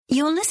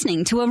You're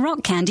listening to a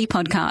Rock Candy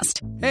podcast.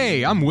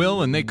 Hey, I'm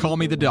Will, and they call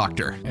me the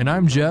Doctor. And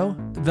I'm Joe,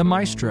 the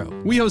Maestro.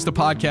 We host a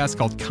podcast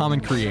called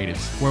Common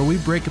Creatives, where we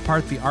break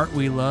apart the art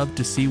we love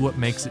to see what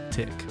makes it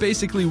tick.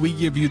 Basically, we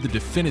give you the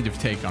definitive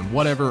take on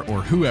whatever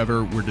or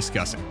whoever we're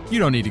discussing. You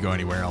don't need to go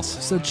anywhere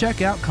else. So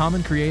check out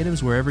Common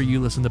Creatives wherever you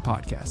listen to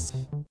podcasts.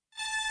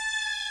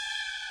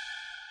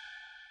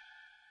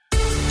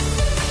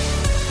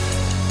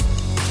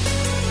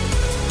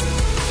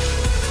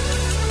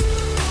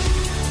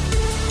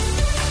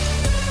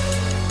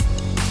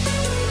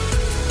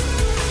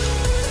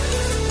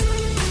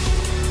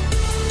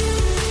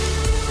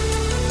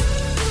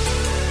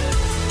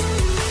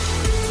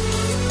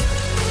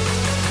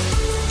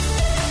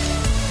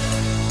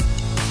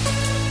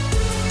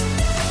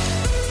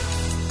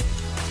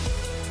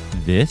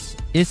 This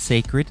is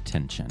Sacred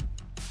Tension,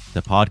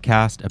 the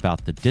podcast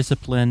about the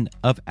discipline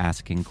of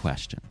asking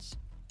questions.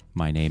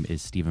 My name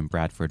is Stephen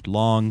Bradford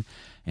Long,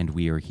 and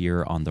we are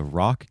here on the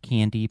Rock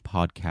Candy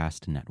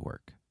Podcast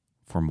Network.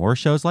 For more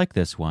shows like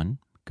this one,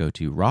 go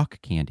to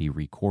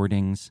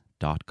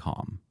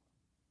rockcandyrecordings.com.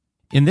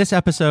 In this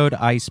episode,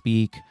 I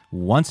speak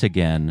once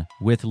again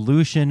with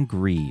Lucien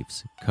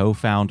Greaves,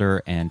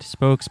 co-founder and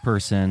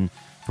spokesperson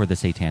for the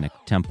Satanic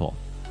Temple.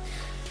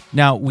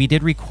 Now, we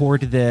did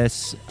record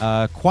this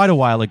quite a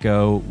while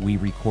ago. We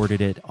recorded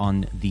it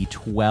on the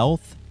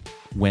 12th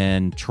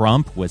when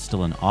Trump was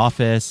still in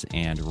office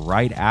and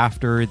right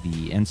after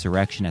the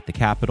insurrection at the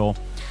Capitol.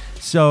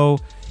 So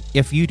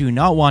if you do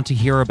not want to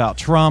hear about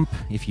Trump,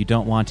 if you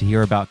don't want to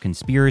hear about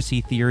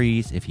conspiracy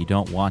theories, if you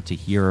don't want to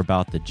hear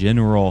about the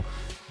general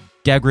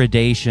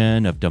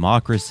degradation of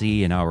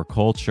democracy in our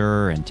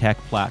culture and tech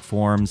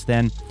platforms,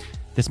 then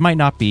this might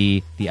not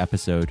be the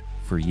episode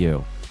for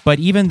you. But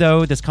even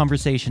though this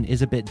conversation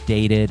is a bit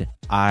dated,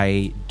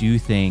 I do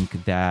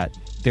think that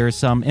there's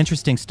some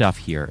interesting stuff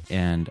here,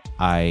 and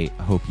I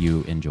hope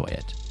you enjoy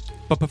it.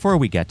 But before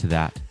we get to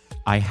that,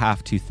 I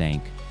have to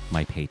thank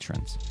my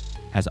patrons.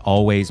 As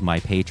always, my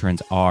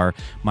patrons are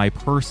my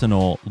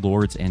personal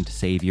lords and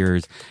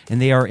saviors, and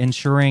they are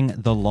ensuring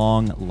the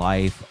long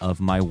life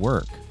of my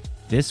work.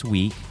 This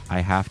week,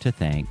 I have to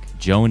thank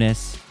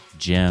Jonas,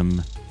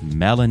 Jim,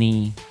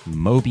 Melanie,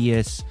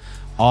 Mobius,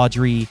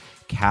 Audrey,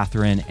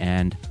 Catherine,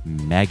 and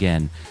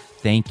Megan.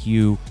 Thank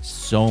you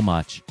so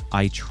much.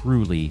 I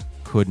truly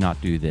could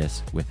not do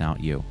this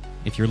without you.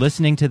 If you're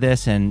listening to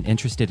this and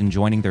interested in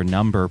joining their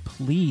number,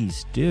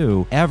 please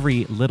do.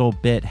 Every little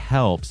bit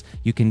helps.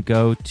 You can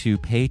go to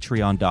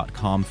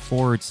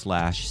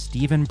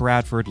patreon.com/Stephen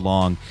Bradford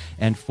Long,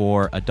 and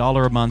for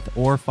 $1 a month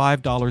or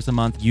 $5 a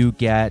month, you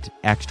get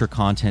extra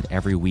content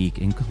every week,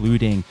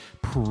 including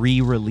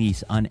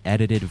pre-release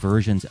unedited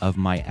versions of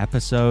my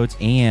episodes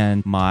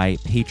and my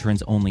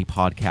patrons-only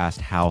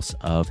podcast, House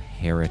of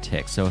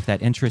Heretics. So if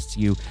that interests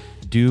you,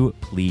 do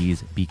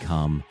please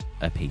become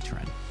a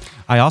patron.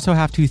 I also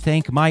have to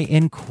thank my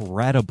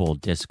incredible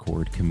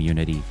Discord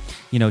community.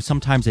 You know,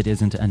 sometimes it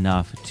isn't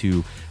enough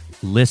to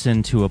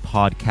listen to a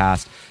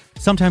podcast.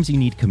 Sometimes you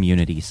need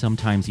community.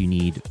 Sometimes you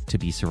need to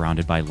be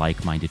surrounded by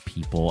like-minded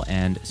people.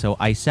 And so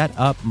I set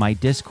up my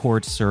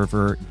Discord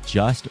server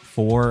just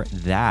for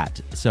that.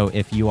 So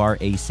if you are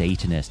a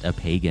Satanist, a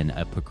pagan,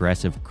 a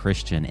progressive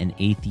Christian, an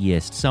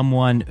atheist,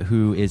 someone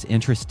who is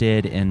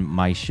interested in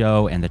my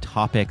show and the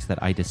topics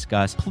that I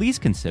discuss, please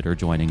consider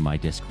joining my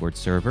Discord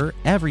server.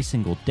 Every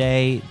single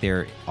day,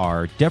 there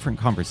are different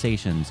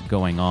conversations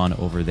going on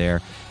over there.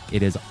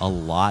 It is a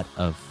lot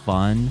of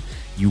fun.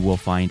 You will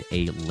find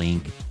a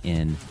link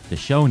in the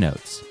show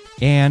notes.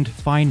 And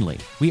finally,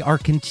 we are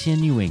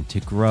continuing to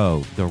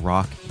grow the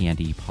Rock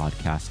Candy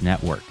Podcast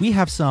Network. We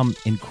have some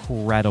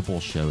incredible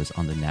shows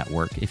on the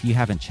network. If you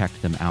haven't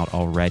checked them out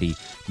already,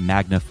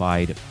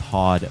 Magnified,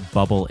 Pod,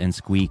 Bubble and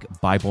Squeak,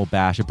 Bible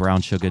Bash,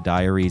 Brown Sugar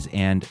Diaries,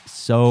 and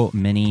so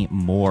many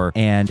more.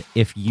 And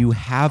if you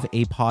have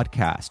a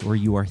podcast or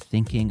you are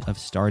thinking of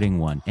starting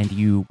one and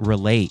you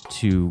relate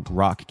to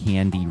Rock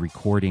Candy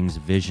Recordings'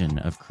 vision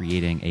of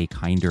creating a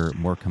kinder,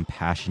 more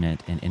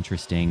compassionate and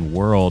interesting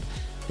world,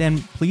 then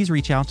please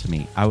reach out to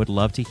me. I would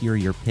love to hear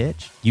your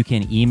pitch. You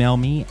can email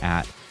me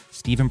at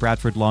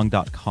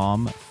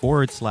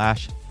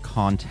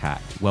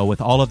stephenbradfordlong.com/contact. Well,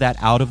 with all of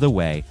that out of the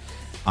way,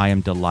 I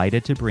am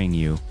delighted to bring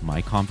you my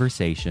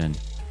conversation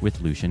with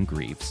Lucien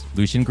Greaves.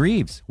 Lucien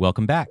Greaves,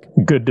 welcome back.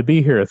 Good to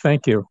be here.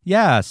 Thank you.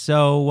 Yeah,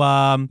 so,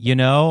 I'm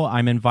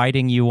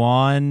inviting you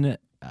on,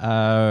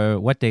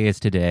 what day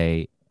is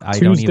today? I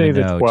Tuesday, don't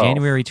even know. the 12th.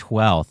 January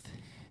 12th.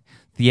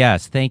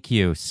 Yes, thank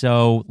you.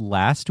 So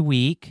last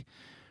week,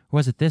 or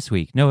was it this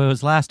week? No, it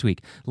was last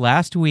week.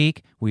 Last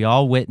week, we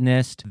all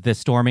witnessed the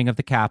storming of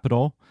the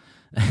Capitol.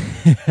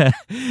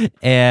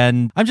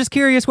 And I'm just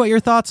curious what your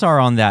thoughts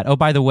are on that. Oh,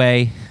 by the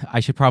way, I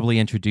should probably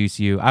introduce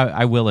you.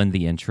 I will in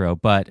the intro,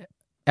 but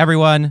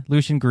everyone,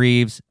 Lucien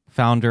Greaves,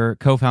 co-founder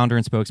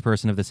and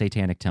spokesperson of the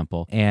Satanic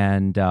Temple,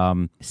 and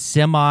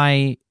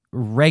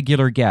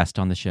semi-regular guest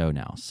on the show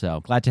now.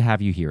 So glad to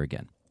have you here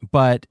again.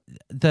 But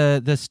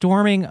the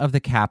storming of the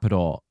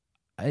Capitol,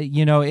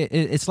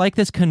 it's like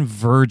this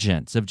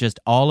convergence of just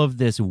all of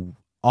these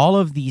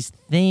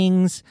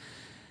things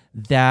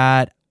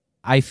that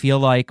I feel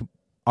like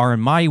are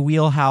in my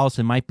wheelhouse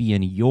and might be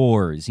in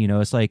yours. You know,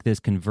 it's like this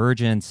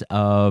convergence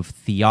of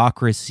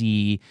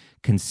theocracy,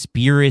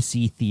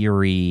 conspiracy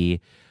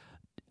theory,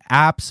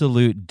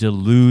 absolute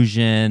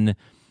delusion,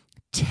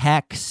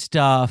 tech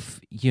stuff,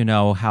 you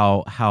know,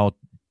 how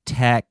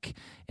tech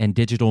and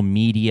digital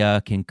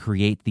media can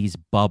create these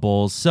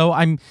bubbles. So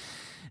I'm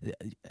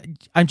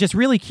just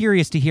really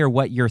curious to hear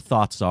what your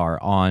thoughts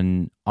are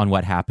on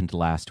what happened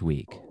last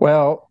week.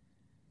 Well,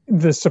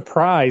 the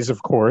surprise,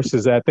 of course,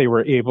 is that they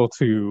were able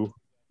to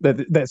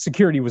that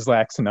security was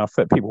lax enough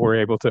that people were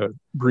able to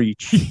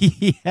breach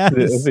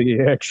Yes.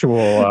 the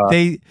actual.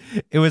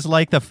 It was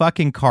like the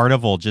fucking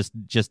carnival just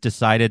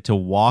decided to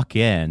walk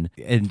in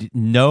and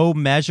no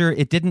measure.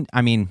 It didn't.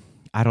 I mean,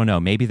 I don't know.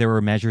 Maybe there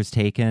were measures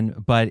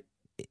taken, but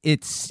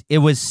it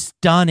was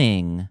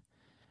stunning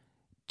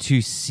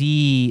to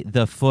see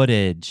the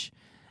footage.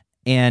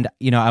 And,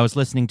 you know, I was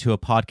listening to a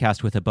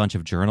podcast with a bunch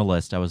of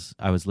journalists. I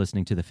was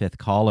listening to the Fifth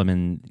Column,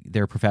 and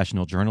they're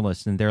professional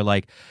journalists, and they're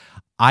like,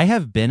 I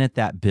have been at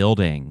that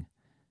building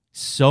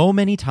so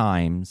many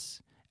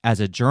times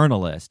as a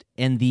journalist,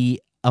 and the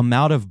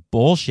amount of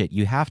bullshit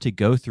you have to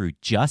go through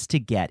just to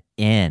get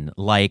in,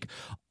 like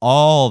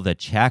all the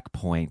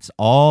checkpoints,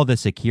 all the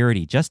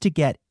security, just to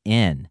get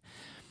in.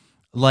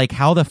 Like,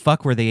 how the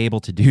fuck were they able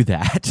to do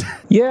that?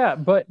 Yeah,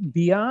 but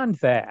beyond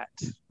that,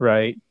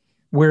 right?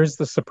 Where's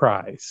the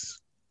surprise?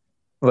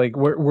 Like,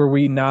 were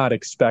we not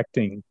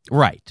expecting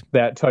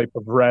that type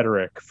of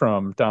rhetoric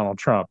from Donald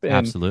Trump? And,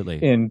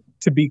 absolutely. And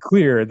to be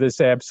clear, this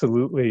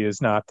absolutely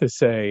is not to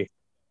say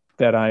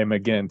that I am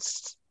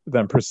against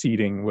them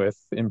proceeding with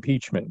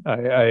impeachment.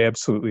 I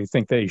absolutely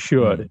think they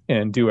should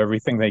and do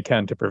everything they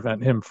can to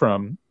prevent him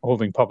from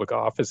holding public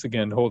office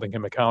again, holding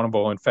him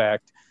accountable. In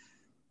fact,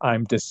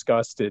 I'm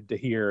disgusted to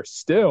hear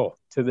still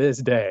to this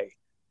day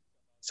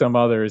some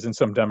others and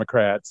some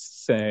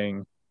Democrats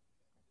saying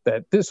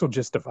that this will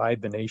just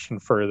divide the nation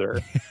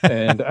further.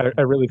 And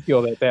I really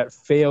feel that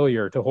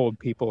failure to hold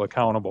people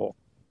accountable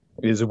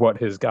is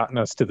what has gotten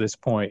us to this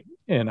point.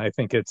 And I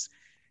think it's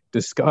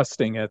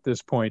disgusting at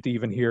this point to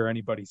even hear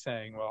anybody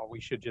saying, well,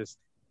 we should just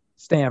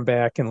stand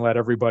back and let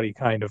everybody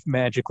kind of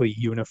magically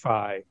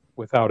unify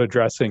without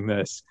addressing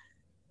this.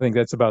 I think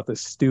that's about the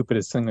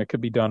stupidest thing that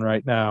could be done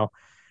right now.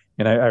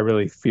 And I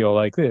really feel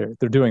like they're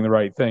doing the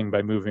right thing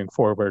by moving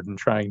forward and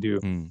trying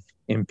to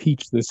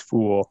impeach this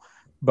fool.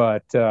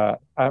 But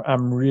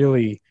I'm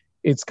really,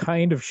 it's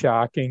kind of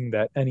shocking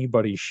that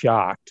anybody's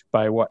shocked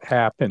by what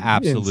happened.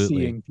 Absolutely. In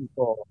seeing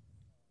people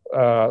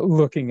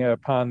looking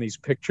upon these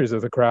pictures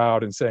of the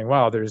crowd and saying,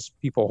 wow, there's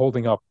people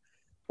holding up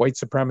white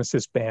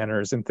supremacist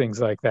banners and things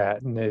like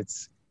that. And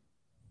it's,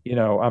 you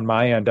know, on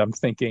my end, I'm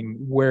thinking,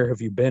 where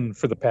have you been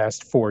for the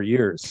past 4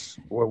 years?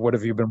 What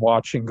have you been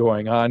watching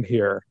going on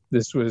here?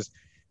 This was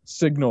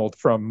signaled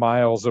from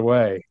miles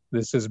away.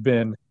 This has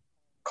been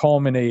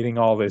culminating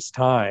all this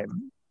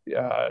time.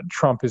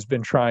 Trump has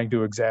been trying to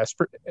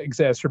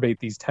exacerbate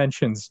these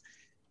tensions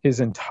his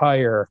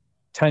entire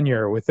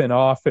tenure within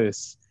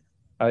office.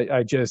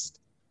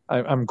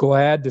 I'm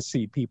glad to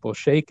see people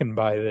shaken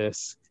by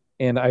this.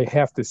 And I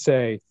have to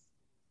say,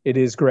 it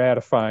is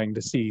gratifying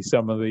to see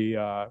some of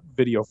the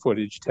video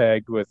footage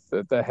tagged with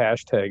the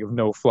hashtag of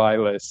no fly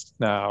list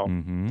now,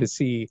 to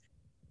see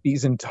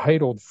these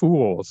entitled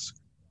fools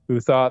who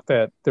thought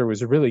that there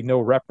was really no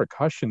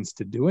repercussions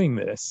to doing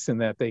this and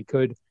that they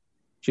could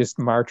just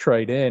march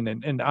right in.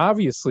 And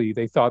obviously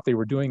they thought they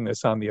were doing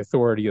this on the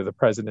authority of the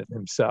president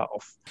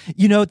himself.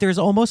 You know, there's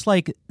almost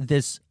like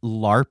this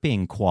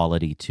LARPing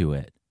quality to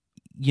it.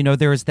 You know,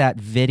 there's that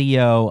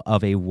video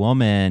of a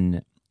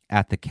woman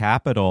at the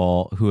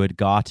Capitol who had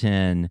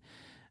gotten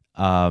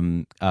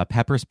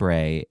pepper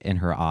spray in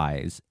her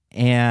eyes.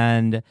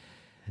 And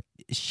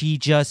she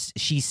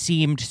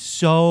seemed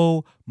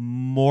so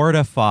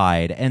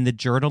mortified, and the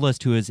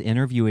journalist who was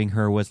interviewing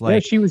her was like,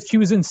 yeah, she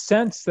was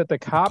incensed that the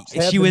cops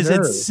had she was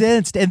nerve.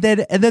 Incensed, and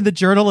then the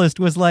journalist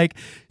was like,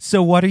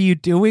 so what are you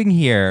doing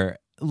here?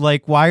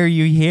 Like, why are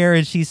you here?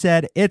 And she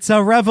said, it's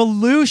a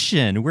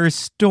revolution. We're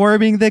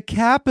storming the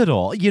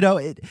Capitol. You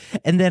know,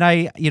 and then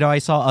I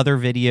saw other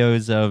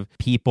videos of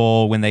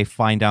people when they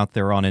find out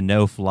they're on a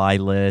no-fly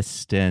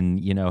list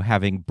and, you know,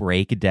 having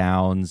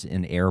breakdowns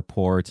in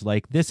airports.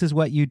 Like, this is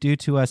what you do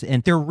to us.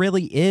 And there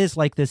really is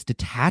like this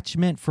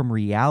detachment from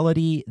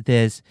reality,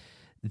 this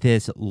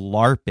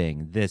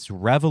LARPing, this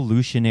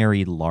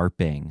revolutionary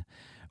LARPing,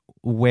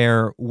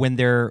 where when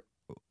their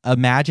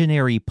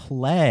imaginary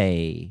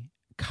play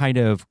kind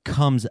of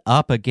comes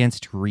up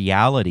against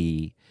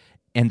reality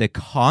and the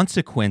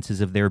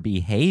consequences of their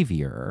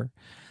behavior,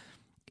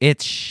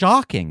 it's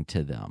shocking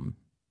to them.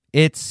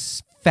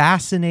 It's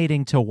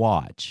fascinating to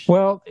watch.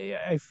 Well,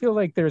 I feel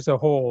like there's a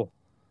whole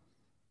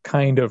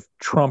kind of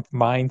Trump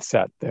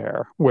mindset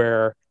there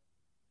where,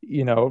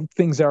 you know,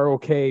 things are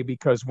okay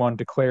because one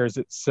declares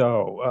it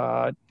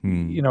so.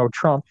 You know,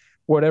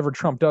 whatever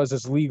Trump does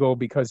is legal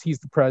because he's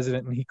the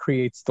president and he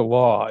creates the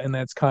law. And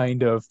that's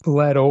kind of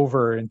bled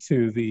over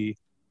into the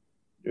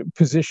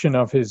position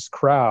of his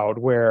crowd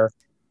where,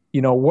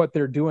 you know, what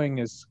they're doing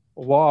is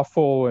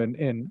lawful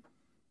and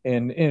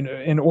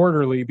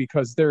orderly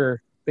because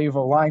they've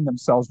aligned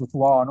themselves with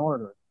law and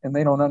order, and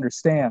they don't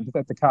understand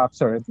that the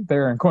cops are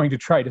there and going to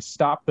try to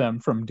stop them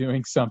from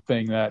doing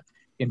something that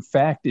in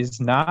fact is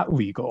not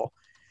legal.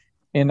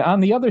 And on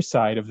the other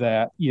side of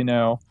that,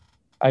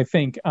 I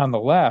think on the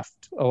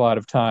left, a lot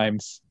of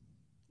times,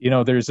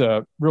 there's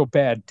a real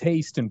bad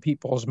taste in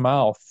people's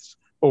mouths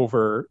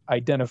over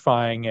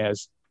identifying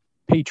as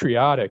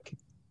patriotic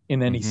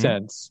in any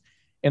sense.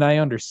 And I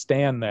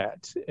understand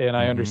that. And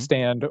I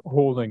understand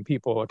holding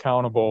people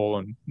accountable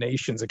and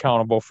nations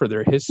accountable for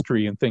their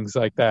history and things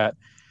like that.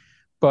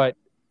 But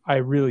I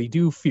really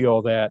do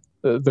feel that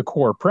the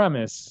core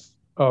premise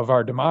of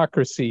our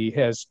democracy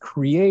has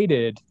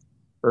created,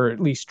 or at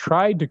least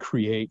tried to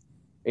create,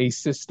 a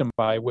system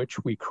by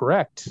which we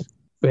correct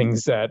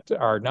things that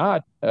are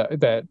not,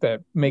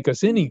 that make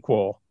us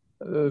unequal,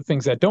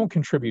 things that don't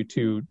contribute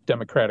to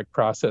democratic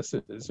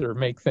processes or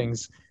make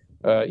things,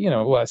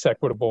 less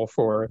equitable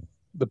for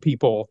the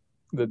people,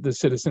 the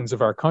citizens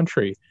of our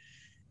country.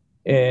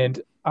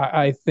 And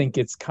I think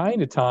it's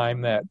kind of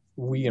time that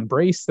we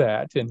embrace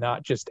that and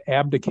not just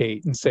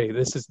abdicate and say,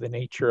 this is the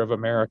nature of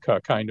America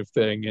kind of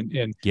thing.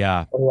 And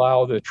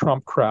allow the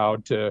Trump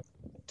crowd to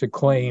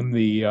claim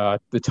the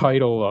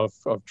title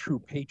of true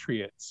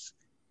patriots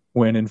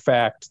when in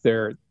fact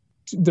they're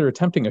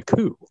attempting a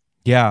coup.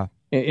 Yeah.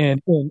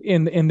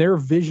 And their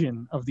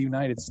vision of the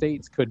United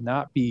States could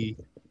not be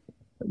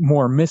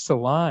more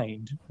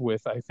misaligned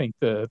with, I think,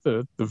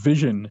 the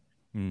vision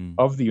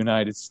of the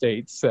United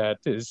States that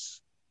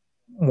is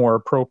more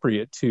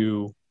appropriate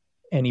to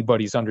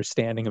anybody's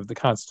understanding of the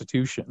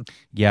Constitution.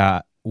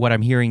 Yeah. What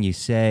I'm hearing you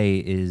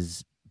say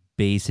is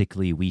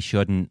basically we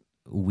shouldn't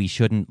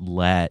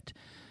let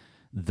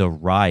the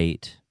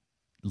right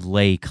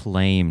lay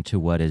claim to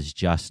what is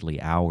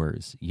justly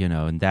ours,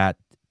 and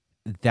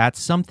that's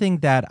something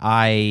that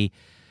I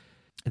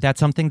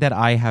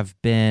have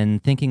been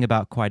thinking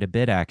about quite a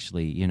bit,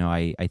 actually.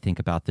 I think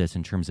about this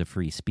in terms of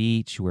free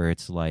speech, where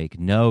it's like,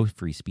 no,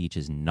 free speech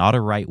is not a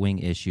right-wing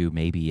issue.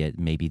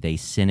 Maybe they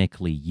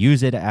cynically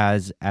use it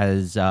as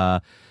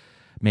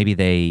maybe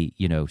they,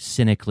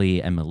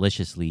 cynically and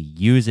maliciously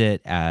use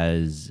it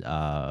as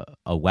a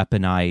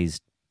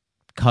weaponized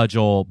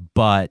cudgel,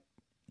 but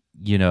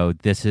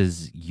this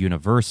is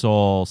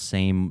universal.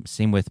 Same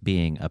with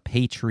being a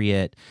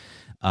patriot.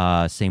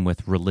 Same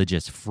with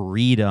religious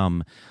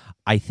freedom.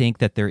 I think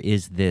that there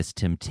is this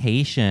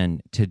temptation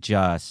to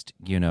just,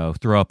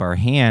 throw up our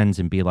hands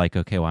and be like,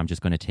 okay, well, I'm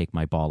just going to take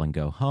my ball and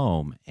go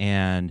home,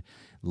 and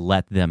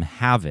let them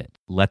have it.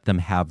 Let them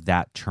have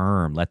that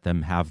term. Let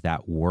them have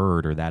that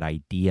word or that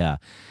idea.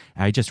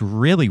 And I just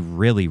really,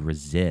 really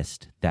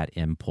resist that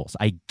impulse.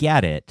 I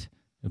get it,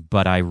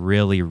 but I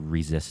really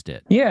resist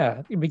it.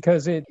 Yeah,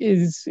 because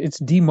it's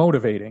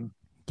demotivating.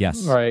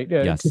 Yes. Right.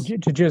 Yes.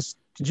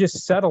 To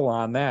just settle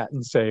on that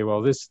and say,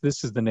 well, this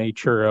is the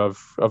nature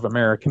of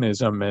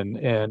Americanism,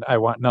 and I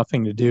want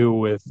nothing to do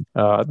with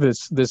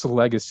this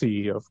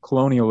legacy of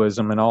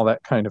colonialism and all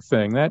that kind of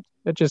thing. That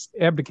just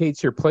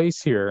abdicates your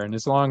place here. And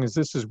as long as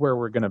this is where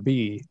we're going to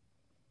be,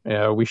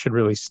 we should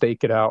really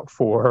stake it out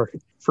for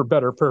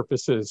better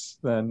purposes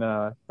than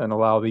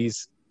allow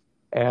these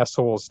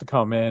assholes to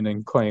come in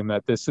and claim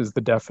that this is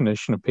the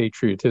definition of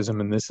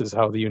patriotism and this is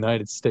how the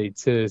United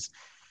States is.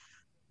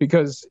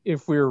 Because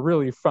if we're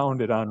really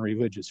founded on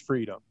religious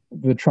freedom,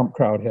 the Trump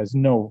crowd has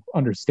no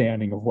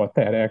understanding of what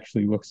that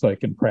actually looks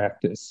like in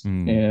practice.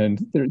 And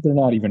they're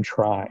not even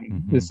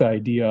trying. This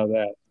idea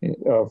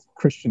of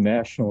Christian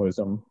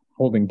nationalism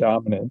holding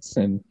dominance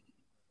and,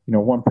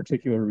 one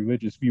particular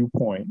religious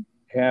viewpoint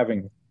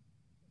having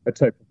a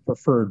type of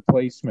preferred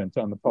placement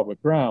on the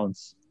public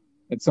grounds,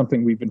 it's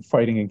something we've been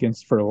fighting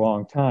against for a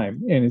long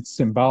time. And it's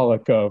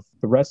symbolic of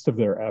the rest of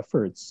their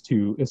efforts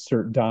to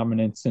assert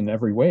dominance in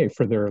every way,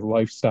 for their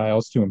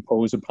lifestyles to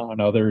impose upon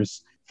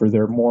others, for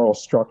their moral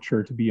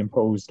structure to be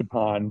imposed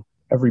upon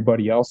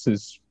everybody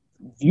else's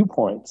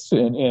viewpoints.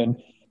 And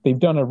they've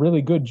done a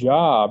really good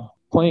job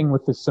playing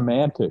with the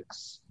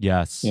semantics.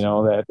 Yes.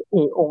 That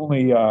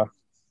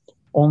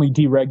only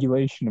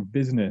deregulation of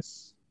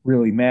business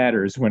really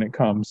matters when it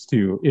comes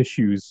to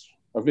issues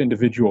of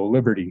individual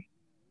liberty.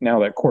 Now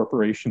that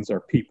corporations are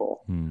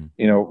people,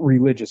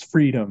 religious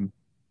freedom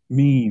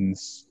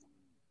means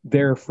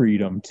their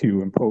freedom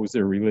to impose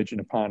their religion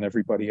upon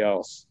everybody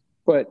else.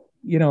 But,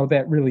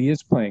 that really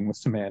is playing with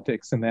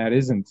semantics, and that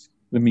isn't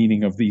the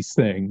meaning of these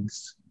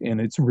things.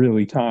 And it's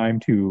really time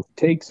to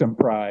take some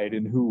pride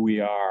in who we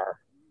are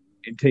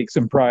and take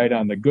some pride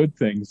on the good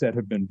things that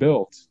have been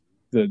built,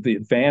 the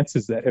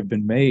advances that have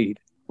been made.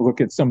 Look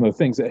at some of the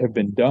things that have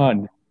been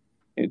done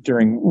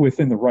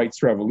within the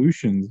rights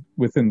revolution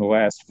within the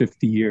last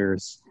 50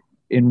 years,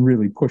 and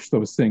really push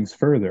those things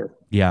further.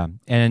 Yeah.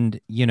 And,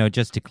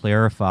 just to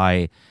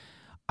clarify,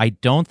 I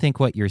don't think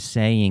what you're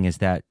saying is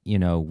that,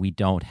 we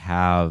don't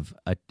have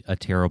a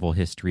terrible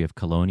history of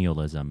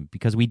colonialism,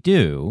 because we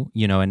do,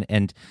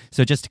 and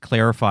so just to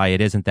clarify, it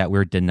isn't that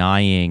we're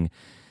denying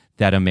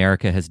that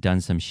America has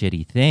done some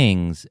shitty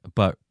things,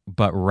 but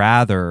but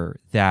rather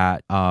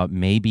that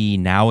maybe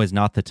now is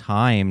not the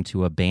time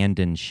to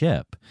abandon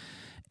ship,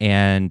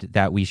 and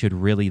that we should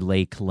really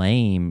lay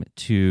claim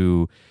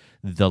to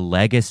the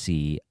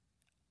legacy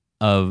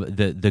of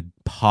the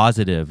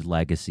positive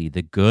legacy,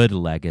 the good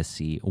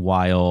legacy,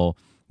 while,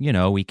 you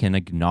know, we can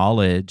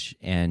acknowledge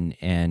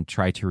and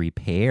try to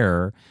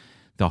repair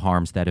the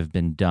harms that have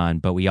been done,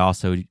 but we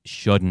also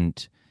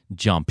shouldn't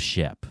jump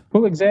ship.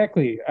 Well,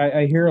 exactly.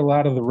 I hear a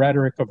lot of the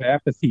rhetoric of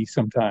apathy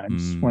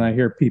sometimes when I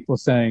hear people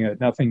saying that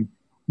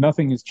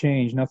nothing has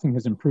changed, nothing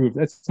has improved.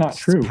 That's not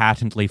true. It's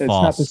patently it's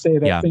false. It's not to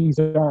say that things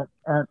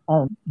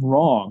aren't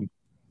wrong,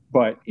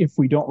 but if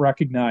we don't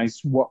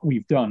recognize what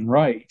we've done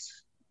right,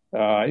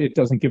 it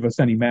doesn't give us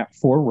any map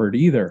forward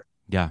either.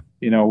 Yeah.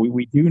 You know,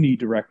 we do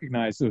need to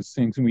recognize those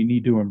things, and we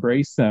need to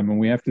embrace them, and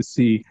we have to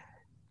see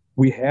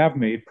we have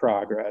made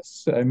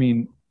progress. I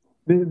mean,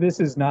 this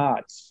is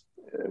not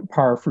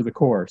par for the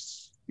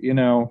course. You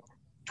know,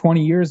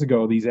 20 years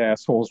ago, these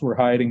assholes were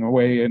hiding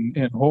away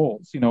in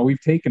holes. You know, we've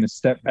taken a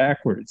step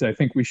backwards. I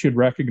think we should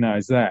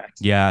recognize that.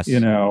 Yes. You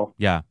know,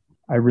 yeah.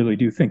 I really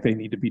do think they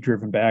need to be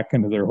driven back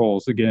into their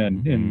holes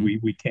again. And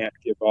we can't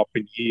give up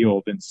and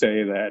yield and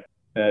say that,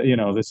 you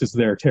know, this is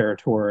their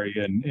territory,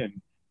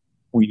 and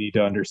we need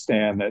to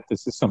understand that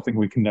this is something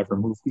we can never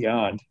move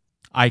beyond.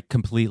 I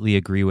completely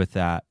agree with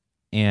that.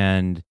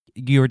 And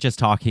you were just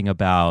talking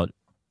about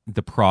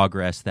the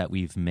progress that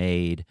we've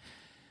made.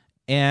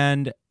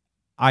 And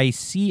I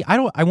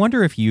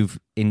wonder if you've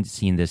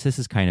seen this. This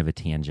is kind of a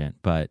tangent,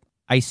 but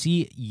I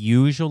see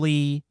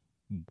usually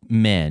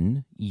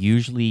young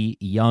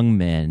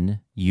men,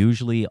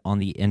 usually on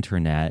the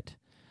internet,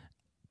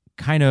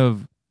 kind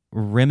of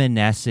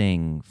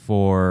reminiscing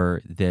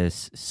for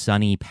this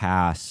sunny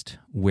past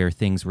where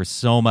things were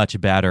so much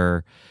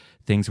better,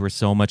 things were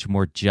so much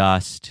more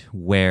just,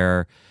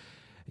 where,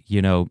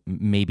 you know,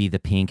 maybe the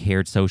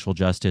pink-haired social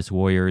justice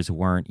warriors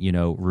weren't, you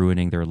know,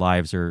 ruining their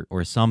lives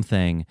or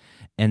something,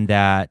 and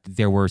that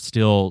there were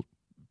still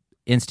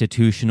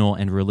institutional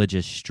and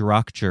religious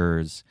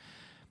structures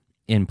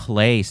in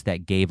place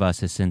that gave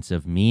us a sense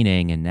of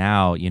meaning. And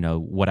now, you know,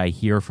 what I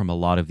hear from a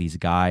lot of these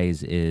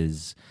guys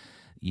is,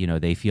 you know,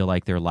 they feel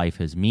like their life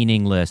is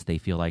meaningless. They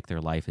feel like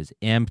their life is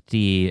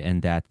empty,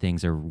 and that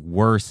things are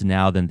worse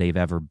now than they've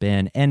ever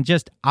been. And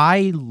just,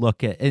 I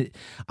look at it,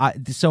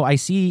 so I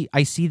see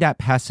that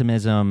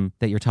pessimism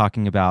that you're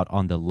talking about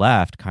on the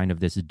left, kind of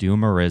this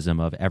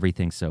doomerism of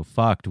everything's so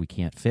fucked, we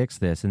can't fix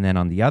this. And then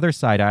on the other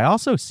side, I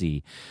also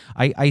see,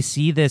 I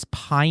see this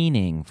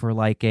pining for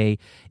like a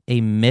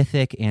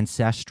mythic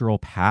ancestral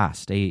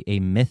past, a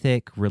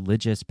mythic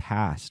religious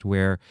past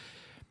where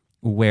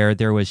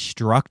there was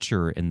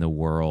structure in the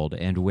world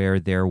and where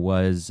there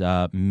was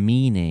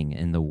meaning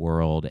in the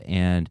world.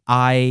 And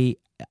I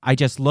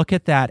just look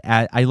at that,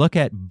 I look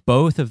at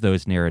both of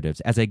those narratives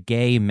as a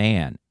gay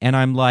man, and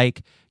I'm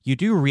like, you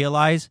do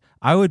realize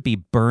I would be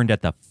burned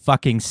at the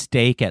fucking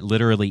stake at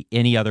literally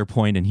any other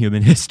point in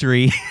human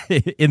history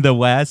in the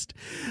West.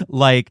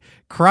 Like,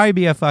 cry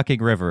me a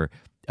fucking river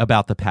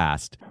about the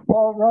past.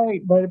 Well,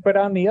 right. But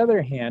on the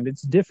other hand,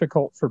 it's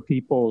difficult for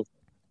people,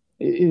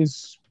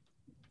 is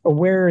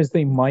aware as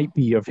they might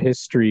be of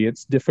history,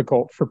 it's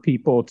difficult for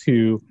people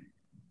to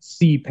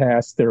see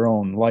past their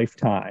own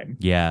lifetime.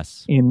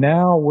 Yes. And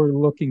now we're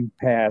looking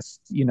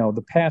past, you know,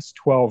 the past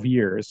 12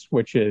 years,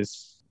 which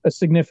is a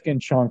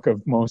significant chunk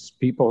of most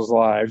people's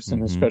lives,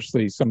 and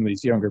especially some of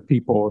these younger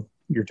people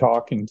you're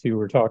talking to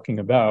or talking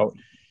about.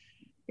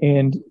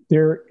 And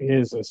there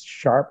is a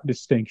sharp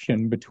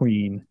distinction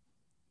between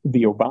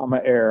the Obama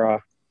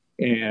era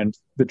and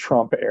the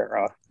Trump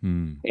era.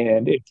 And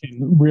it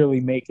can really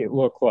make it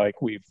look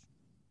like we've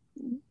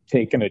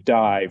taken a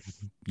dive.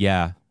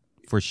 Yeah,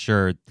 for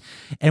sure.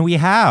 And we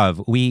tangibly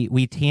have. We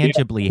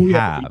definitely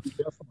have.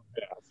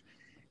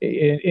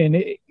 And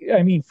it,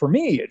 I mean, for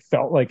me, it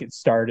felt like it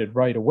started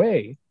right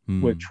away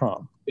with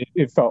Trump.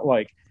 It felt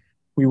like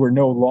we were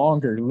no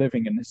longer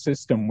living in a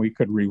system we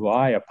could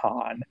rely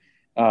upon.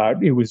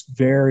 It was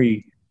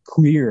very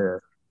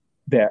clear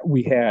that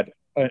we had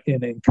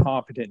an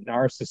incompetent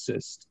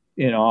narcissist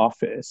in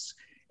office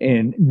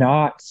and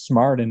not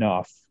smart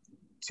enough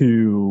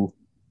to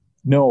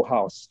know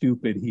how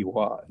stupid he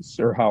was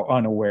or how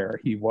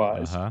unaware he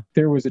was.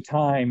 There was a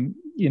time,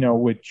 you know,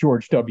 with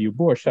George W.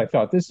 Bush, I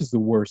thought this is the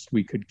worst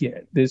we could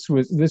get. This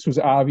was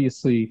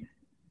obviously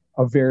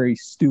a very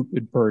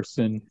stupid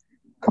person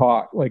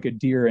caught like a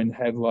deer in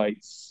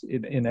headlights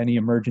in any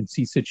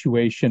emergency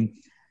situation.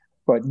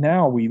 But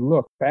now we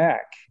look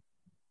back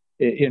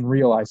and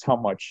realize how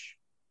much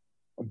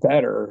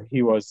better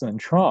he was than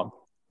Trump.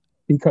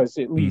 Because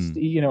at least,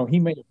 you know, he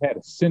may have had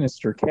a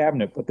sinister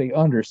cabinet, but they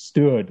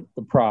understood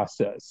the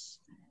process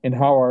and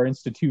how our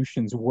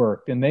institutions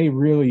worked. And they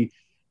really,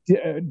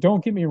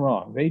 don't get me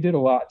wrong, they did a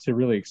lot to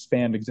really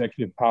expand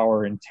executive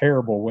power in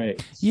terrible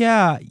ways.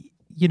 Yeah.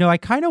 You know, I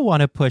kind of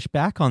want to push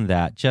back on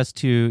that just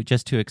to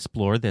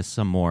explore this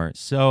some more.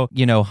 So,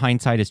 you know,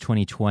 hindsight is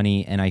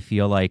 2020, and I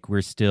feel like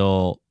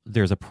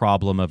there's a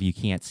problem of you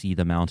can't see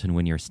the mountain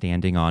when you're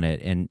standing on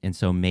it. And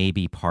so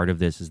maybe part of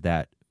this is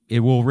that it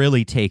will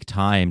really take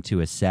time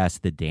to assess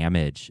the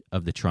damage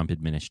of the Trump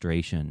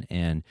administration.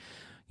 And,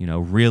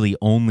 really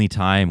only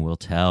time will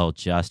tell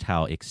just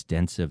how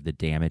extensive the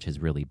damage has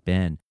really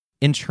been.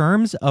 In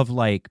terms of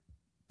like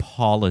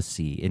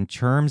policy, in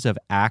terms of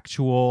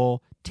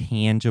actual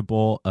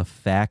tangible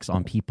effects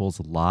on people's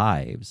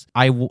lives,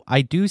 I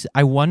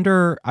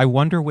wonder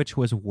which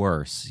was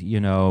worse.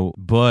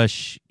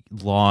 Bush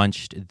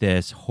launched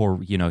this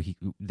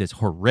this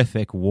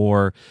horrific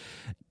war,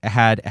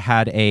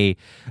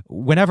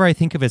 whenever I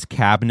think of his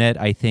cabinet,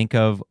 I think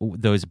of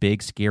those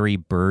big scary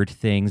bird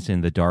things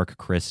in the Dark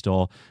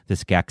Crystal, the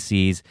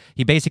Skeksis.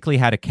 He basically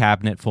had a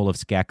cabinet full of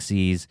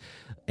Skeksis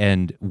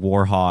and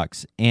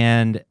Warhawks.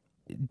 And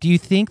do you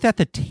think that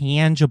the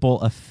tangible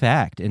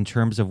effect in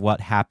terms of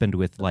what happened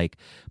with like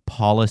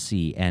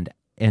policy and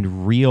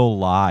real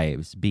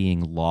lives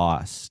being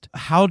lost,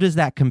 how does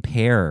that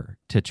compare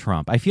to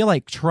Trump? I feel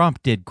like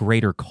Trump did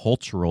greater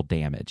cultural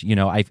damage.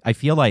 I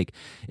feel like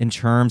in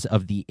terms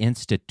of the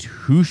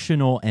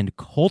institutional and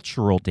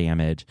cultural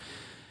damage,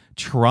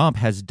 Trump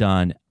has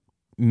done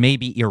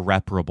maybe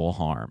irreparable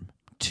harm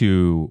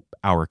to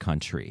our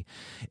country.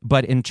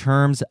 But in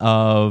terms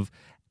of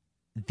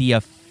the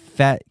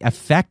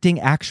affecting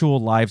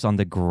actual lives on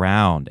the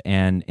ground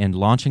and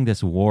launching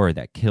this war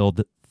that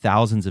killed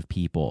thousands of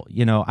people,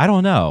 I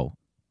don't know.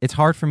 It's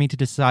hard for me to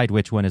decide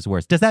which one is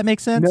worse. Does that make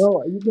sense?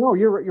 No,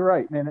 you're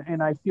right.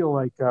 And I feel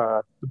like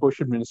the Bush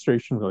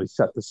administration really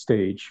set the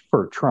stage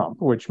for Trump,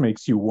 which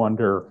makes you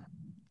wonder,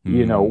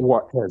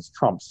 what has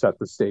Trump set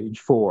the stage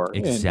for?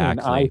 Exactly. And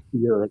I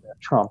fear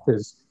that Trump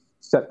has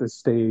set the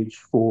stage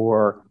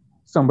for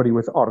somebody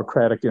with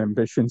autocratic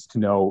ambitions to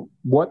know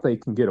what they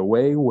can get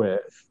away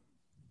with.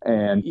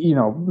 And,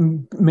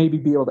 maybe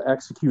be able to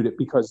execute it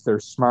because they're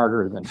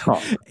smarter than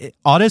Trump.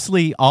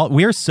 Honestly,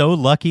 we're so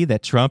lucky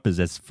that Trump is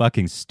as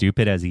fucking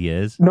stupid as he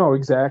is. No,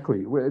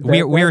 exactly.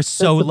 We're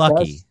so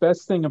lucky.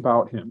 Best thing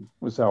about him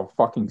was how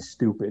fucking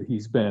stupid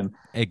he's been.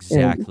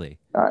 Exactly.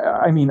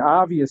 And,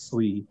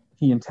 obviously,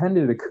 he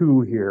intended a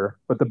coup here,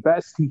 but the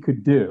best he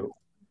could do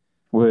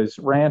was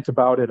rant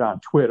about it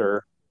on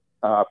Twitter,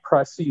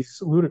 press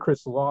these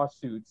ludicrous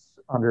lawsuits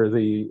under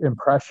the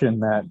impression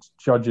that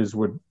judges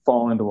would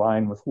fall into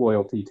line with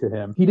loyalty to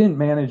him. He didn't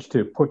manage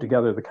to put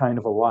together the kind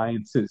of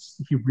alliances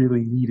he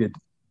really needed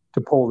to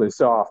pull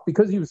this off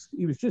because he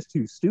was just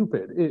too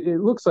stupid.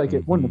 It looks like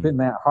it wouldn't have been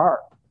that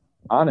hard.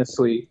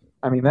 Honestly,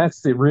 I mean,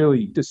 that's the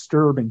really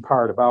disturbing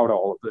part about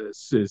all of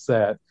this is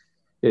that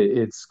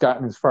it's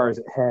gotten as far as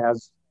it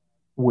has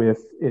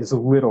with as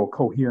little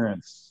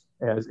coherence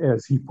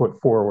as he put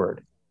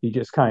forward. He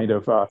just kind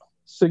of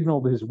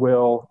signaled his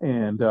will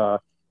and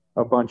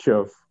a bunch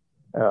of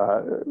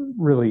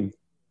really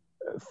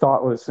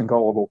thoughtless and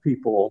gullible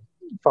people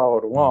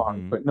followed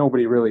along, but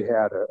nobody really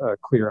had a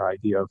clear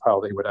idea of how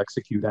they would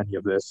execute any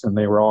of this. And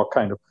they were all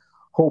kind of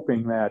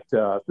hoping that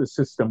the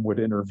system would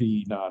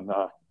intervene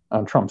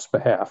on Trump's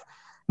behalf.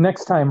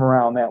 Next time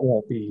around, that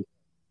won't be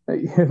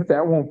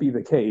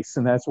the case.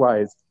 And that's why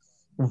it's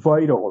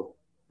vital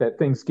that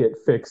things get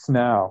fixed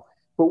now.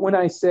 But when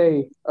I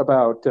say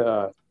about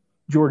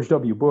George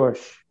W.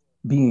 Bush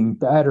being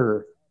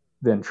better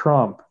than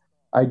Trump,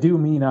 I do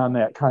mean on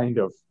that kind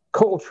of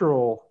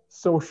cultural,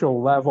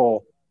 social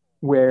level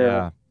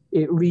where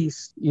at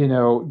least,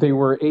 they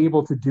were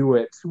able to do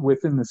it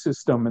within the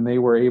system and they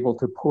were able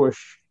to push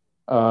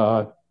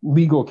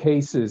legal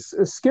cases,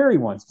 scary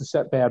ones, to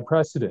set bad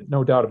precedent,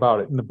 no doubt about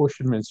it, in the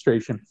Bush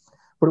administration.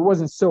 But it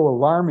wasn't so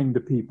alarming to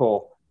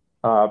people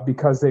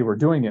because they were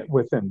doing it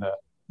within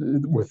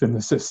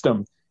the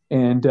system.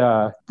 And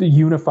the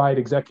unified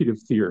executive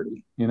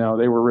theory, they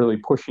were really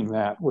pushing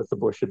that with the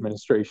Bush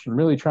administration,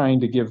 really trying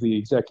to give the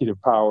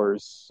executive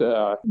powers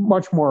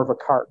much more of a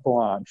carte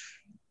blanche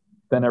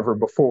than ever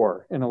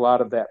before. And a lot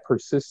of that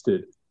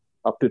persisted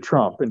up to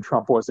Trump, and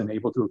Trump wasn't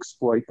able to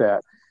exploit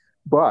that.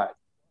 But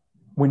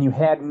when you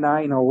had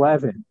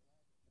 9/11,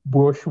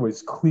 Bush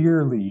was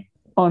clearly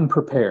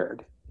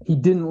unprepared. He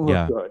didn't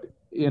look good.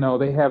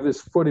 They have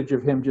this footage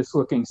of him just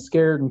looking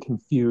scared and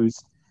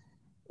confused.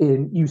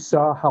 And you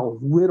saw how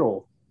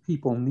little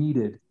people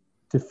needed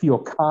to feel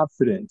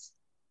confident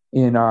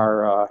in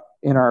our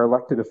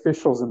elected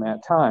officials in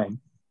that time,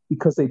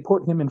 because they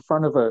put him in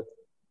front of a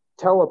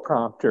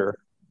teleprompter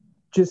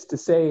just to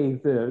say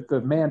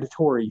the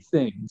mandatory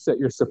things that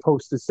you're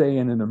supposed to say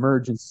in an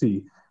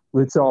emergency.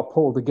 Let's all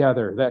pull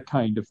together, that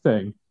kind of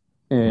thing.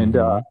 And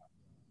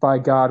by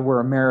God,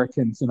 we're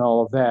Americans and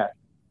all of that.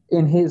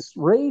 And his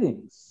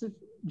ratings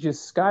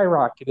just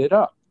skyrocketed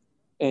up.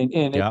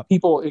 And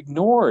people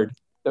ignored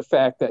the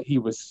fact that he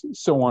was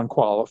so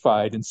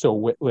unqualified and so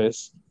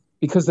witless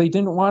because they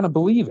didn't want to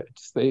believe it.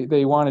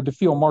 They wanted to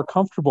feel more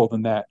comfortable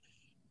than that.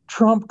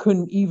 Trump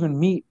couldn't even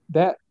meet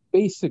that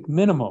basic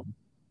minimum.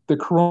 The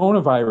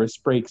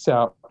coronavirus breaks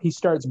out. He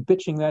starts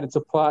bitching that it's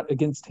a plot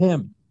against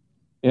him.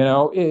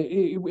 At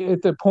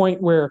the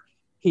point where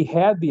he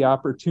had the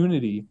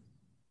opportunity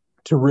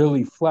to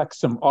really flex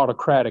some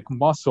autocratic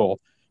muscle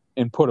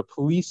and put a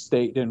police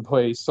state in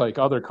place like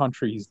other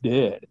countries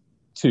did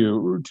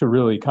to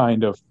really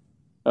kind of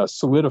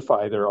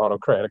solidify their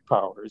autocratic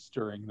powers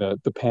during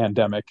the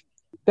pandemic.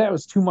 That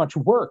was too much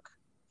work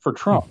for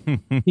Trump.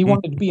 He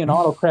wanted to be an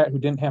autocrat who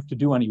didn't have to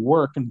do any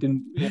work and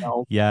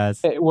didn't,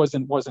 Yes. it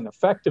wasn't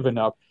effective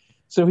enough.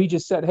 So he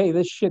just said, hey,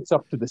 this shit's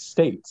up to the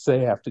states. They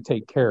have to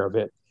take care of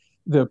it.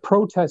 The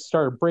protests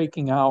started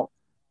breaking out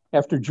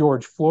after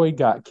George Floyd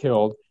got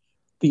killed.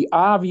 The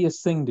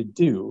obvious thing to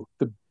do,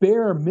 the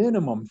bare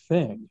minimum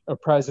thing a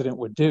president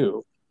would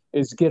do,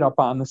 is get up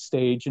on the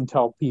stage and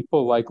tell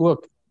people, like,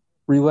 look,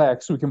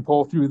 relax, we can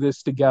pull through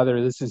this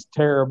together. This is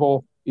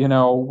terrible.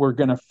 We're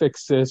going to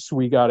fix this.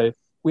 We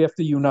have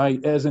to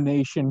unite as a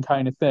nation,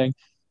 kind of thing.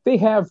 They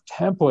have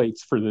templates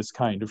for this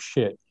kind of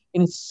shit.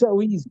 And it's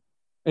so easy.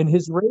 And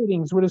his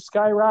ratings would have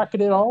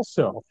skyrocketed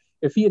also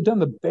if he had done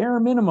the bare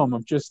minimum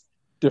of just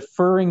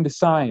deferring to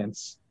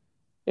science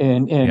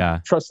and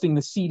trusting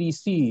the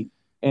CDC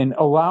and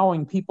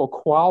allowing people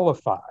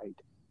qualified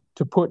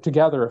to put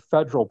together a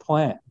federal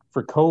plan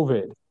for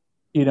COVID.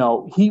 He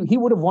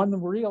would have won the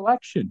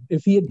re-election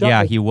if he had done.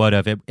 Yeah, he would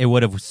have. It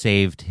would have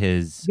saved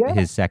his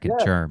second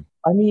term.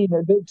 I mean,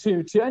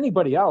 to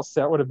anybody else,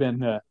 that would have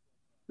been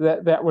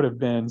that would have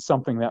been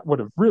something that would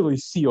have really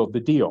sealed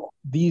the deal.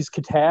 These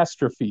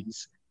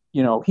catastrophes,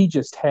 he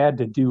just had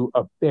to do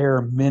a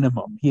bare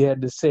minimum. He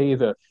had to say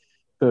the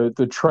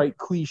trite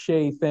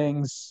cliche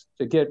things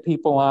to get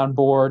people on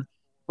board,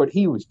 but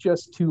he was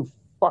just too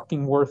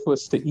fucking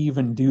worthless to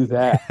even do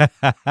that.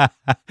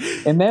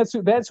 And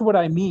that's what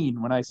I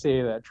mean when I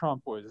say that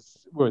Trump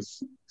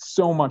was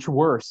so much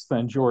worse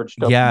than George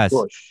W.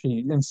 Bush.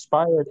 He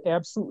inspired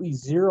absolutely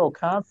zero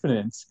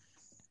confidence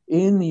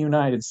in the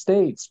United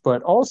States,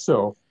 but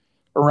also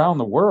around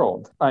the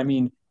world. I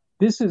mean,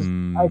 this is,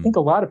 I think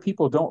a lot of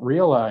people don't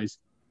realize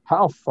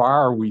how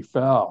far we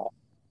fell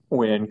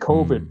when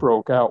COVID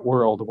broke out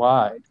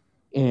worldwide,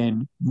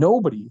 and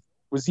nobody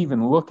was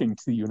even looking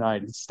to the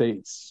United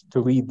States to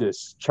lead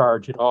this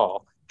charge at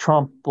all.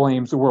 Trump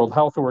blames the World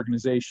Health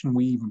Organization.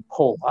 We even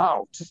pull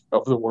out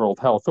of the World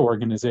Health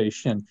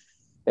Organization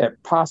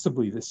at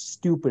possibly the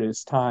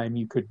stupidest time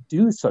you could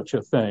do such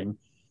a thing.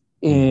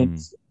 And,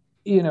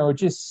 it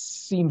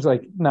just seems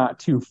like not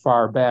too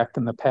far back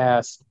in the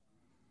past,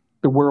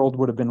 the world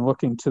would have been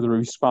looking to the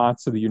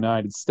response of the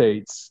United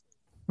States,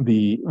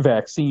 the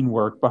vaccine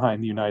work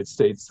behind the United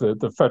States,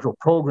 the federal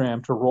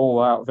program to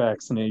roll out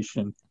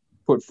vaccination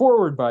put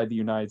forward by the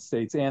United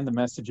States, and the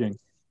messaging.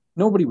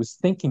 Nobody was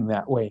thinking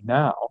that way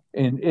now.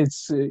 And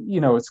it's,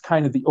 it's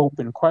kind of the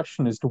open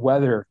question as to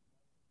whether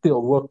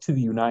they'll look to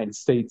the United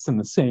States in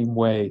the same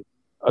way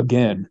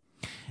again.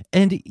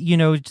 And,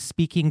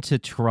 speaking to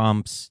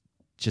Trump's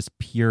just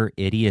pure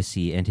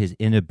idiocy and his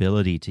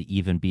inability to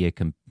even be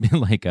an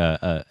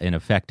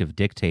effective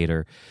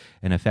dictator,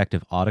 an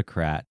effective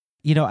autocrat,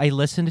 I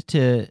listened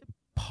to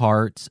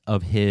parts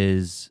of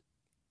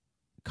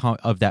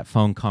that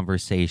phone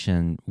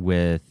conversation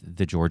with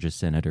the Georgia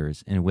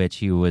senators in which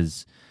he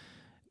was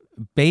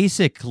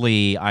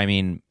basically, I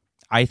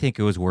think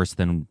it was worse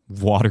than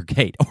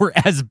Watergate or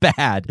as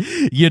bad,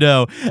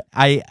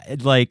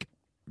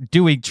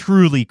 doing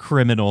truly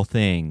criminal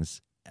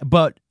things.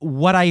 But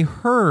what I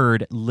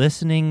heard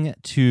listening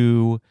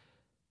to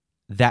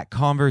that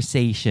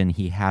conversation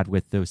he had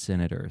with those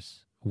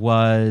senators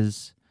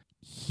was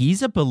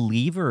he's a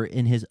believer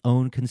in his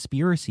own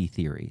conspiracy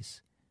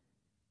theories.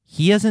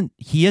 He isn't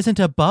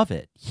above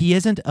it. He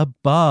isn't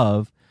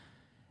above,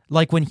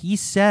 like when he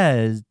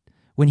said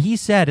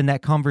in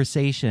that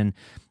conversation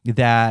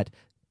that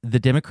the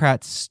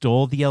Democrats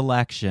stole the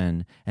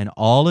election and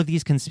all of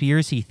these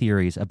conspiracy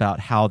theories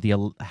about how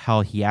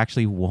he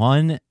actually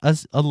won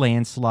a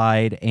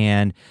landslide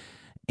and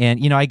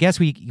I guess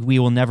we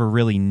will never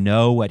really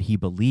know what he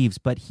believes,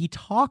 but he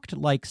talked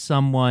like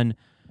someone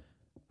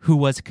who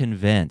was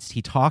convinced.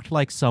 He talked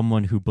like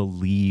someone who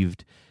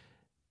believed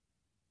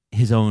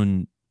his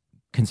own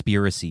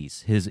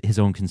conspiracies, his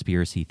own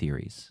conspiracy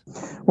theories.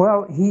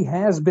 Well, he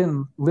has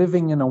been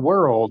living in a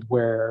world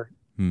where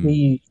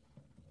he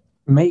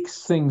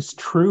makes things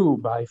true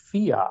by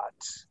fiat.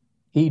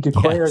 He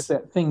declares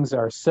that things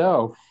are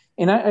so.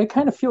 And I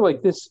kind of feel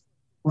like this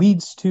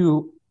leads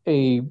to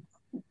a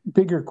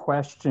bigger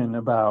question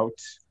about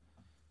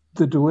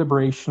the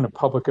deliberation of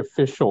public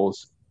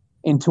officials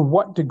and to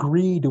what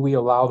degree do we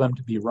allow them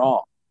to be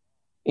wrong?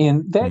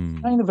 And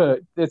that's kind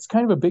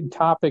of a big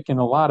topic in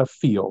a lot of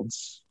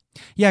fields.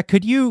 Yeah,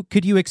 could you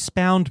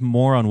expound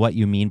more on what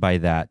you mean by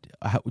that?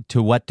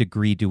 To what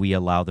degree do we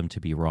allow them to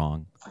be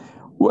wrong?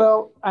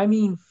 Well,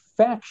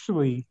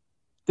 factually,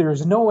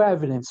 there's no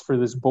evidence for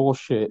this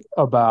bullshit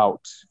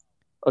about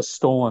a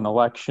stolen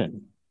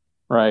election,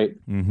 right?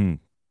 Mm-hmm.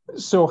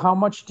 So how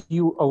much do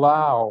you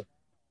allow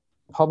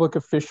public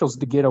officials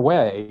to get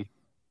away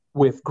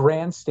with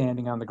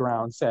grandstanding on the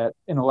grounds that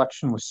an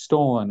election was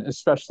stolen,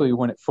 especially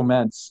when it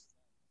foments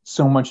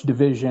so much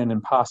division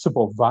and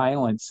possible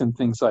violence and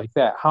things like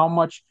that? How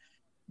much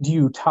do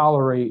you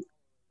tolerate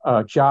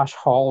Josh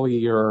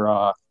Hawley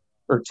or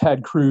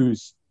Ted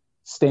Cruz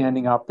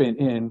standing up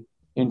in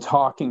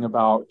talking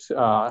about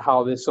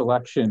how this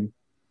election,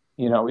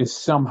 is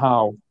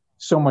somehow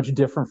so much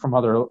different from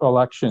other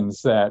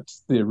elections that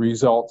the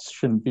results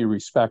shouldn't be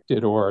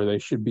respected, or they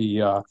should be,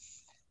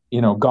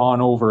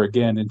 gone over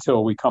again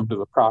until we come to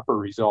the proper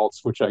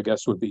results, which I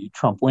guess would be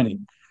Trump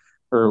winning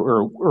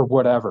or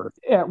whatever.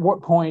 At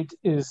what point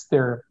is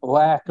there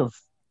lack of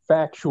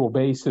factual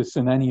basis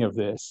in any of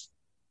this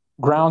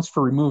grounds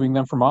for removing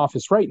them from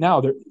office? Right now,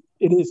 it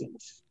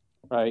isn't,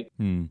 right?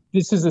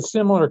 This is a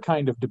similar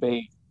kind of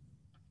debate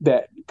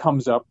that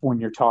comes up when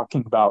you're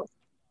talking about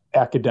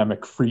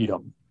academic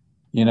freedom.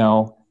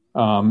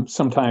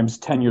 Sometimes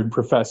tenured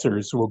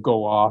professors will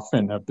go off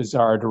in a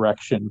bizarre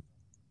direction,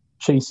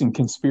 chasing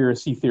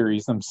conspiracy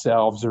theories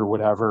themselves or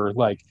whatever,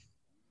 like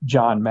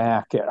John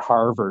Mack at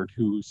Harvard,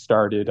 who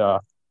started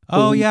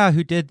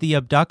who did the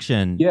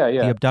abduction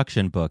the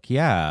abduction book.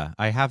 I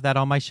have that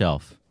on my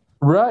shelf.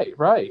 Right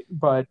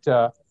but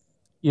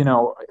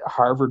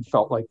Harvard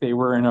felt like they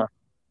were in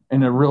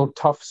a real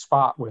tough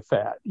spot with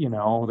that.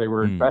 They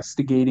were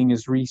investigating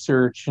his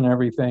research and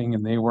everything,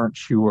 and they weren't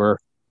sure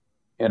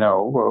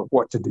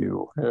what to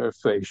do, if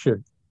they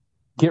should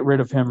get rid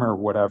of him or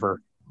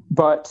whatever.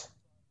 But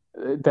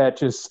that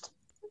just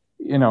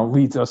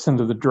leads us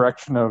into the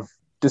direction of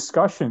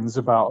discussions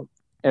about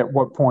at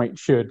what point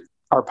should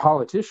our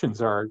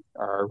politicians, our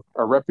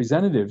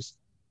representatives,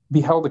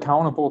 be held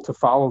accountable to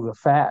follow the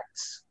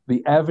facts,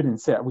 the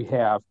evidence that we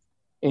have,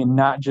 and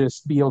not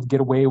just be able to get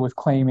away with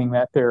claiming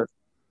that they're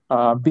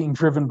being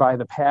driven by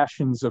the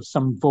passions of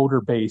some voter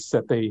base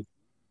that they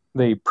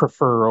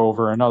prefer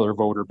over another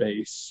voter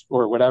base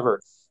or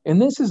whatever.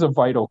 And this is a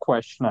vital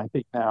question, I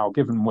think, now,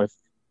 given with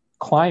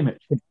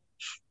climate change.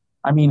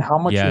 I mean, how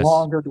much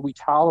longer do we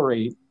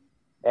tolerate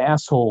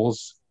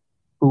assholes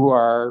who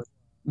are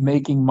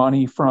making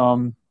money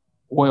from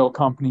oil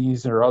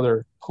companies or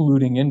other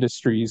polluting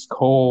industries,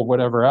 coal,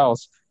 whatever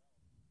else,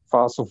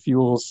 fossil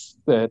fuels,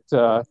 that,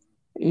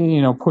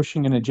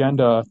 pushing an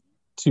agenda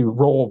to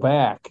roll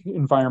back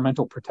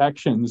environmental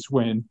protections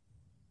when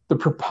the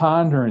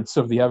preponderance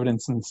of the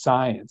evidence and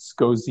science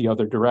goes the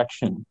other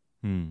direction.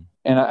 And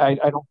I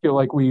don't feel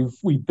like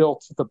we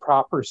built the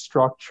proper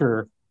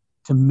structure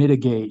to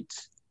mitigate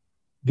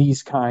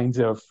these kinds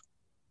of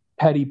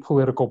petty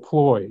political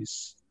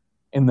ploys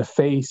in the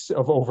face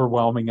of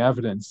overwhelming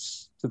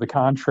evidence to the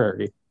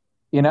contrary.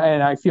 And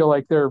I feel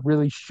like there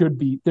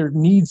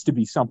needs to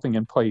be something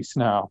in place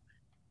now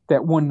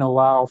that wouldn't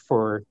allow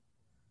for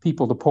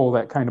people to pull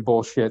that kind of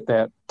bullshit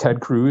that Ted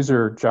Cruz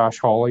or Josh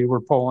Hawley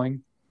were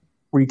pulling,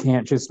 where you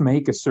can't just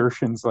make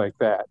assertions like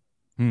that.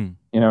 You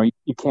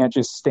can't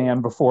just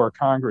stand before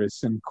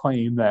Congress and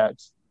claim that,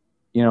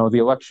 the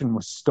election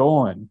was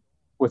stolen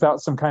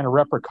without some kind of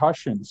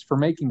repercussions for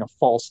making a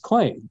false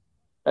claim.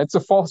 That's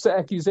a false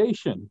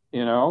accusation,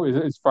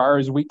 as far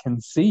as we can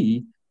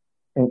see.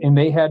 And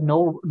they had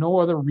no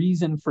other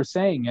reason for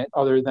saying it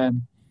other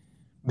than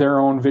their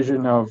own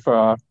vision of,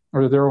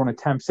 or their own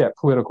attempts at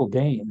political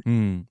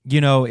gain.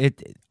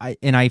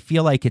 I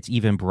feel like it's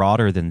even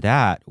broader than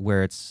that,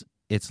 where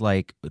it's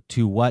like,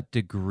 to what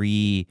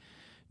degree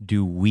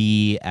do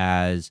we,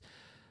 as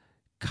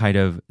kind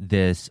of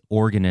this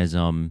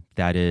organism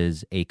that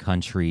is a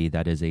country,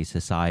 that is a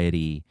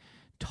society,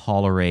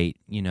 tolerate,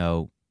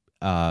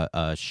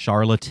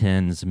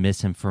 charlatans,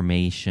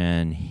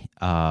 misinformation,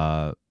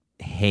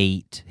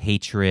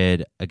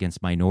 hatred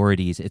against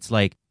minorities? It's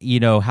like,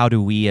 how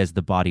do we as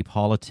the body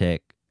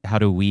politic, how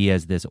do we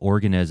as this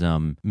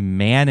organism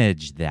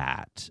manage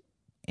that?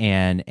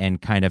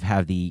 And kind of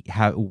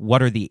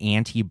what are the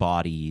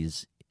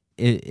antibodies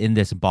in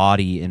this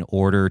body in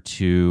order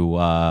to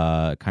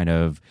kind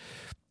of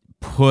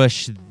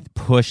push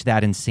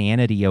that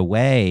insanity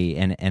away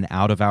and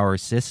out of our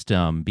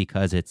system,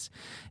 because it's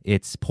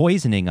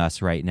poisoning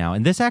us right now.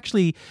 And this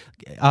actually,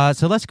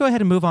 so let's go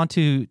ahead and move on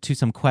to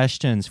some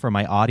questions from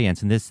my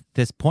audience. And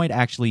this point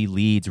actually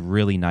leads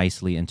really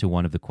nicely into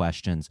one of the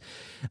questions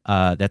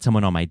that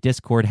someone on my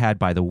Discord had.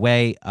 By the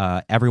way,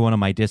 everyone on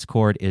my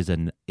Discord is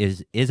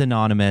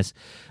anonymous,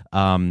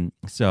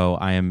 so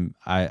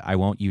I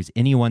won't use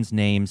anyone's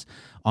names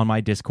on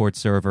my Discord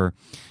server.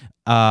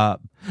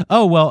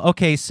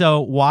 Okay.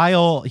 So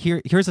while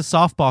here's a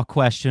softball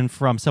question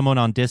from someone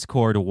on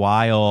Discord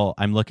while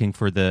I'm looking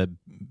for the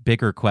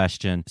bigger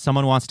question.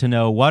 Someone wants to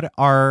know, what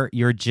are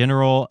your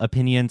general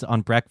opinions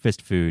on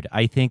breakfast food?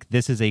 I think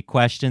this is a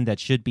question that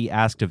should be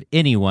asked of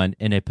anyone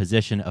in a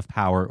position of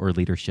power or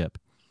leadership.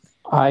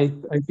 I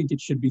think it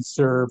should be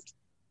served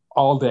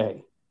all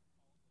day.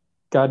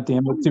 God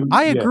damn it. Dude.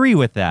 I agree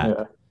with that.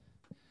 Yeah.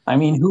 I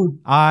mean,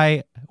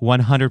 I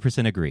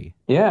 100% agree.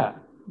 Yeah.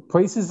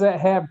 Places that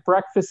have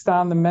breakfast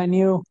on the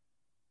menu,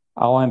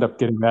 I'll end up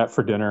getting that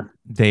for dinner.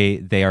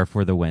 They are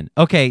for the win.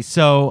 Okay,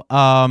 so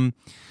I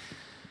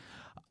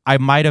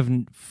might have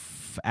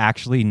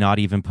actually not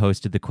even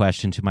posted the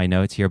question to my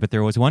notes here, but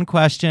there was one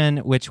question,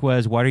 which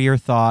was, what are your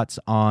thoughts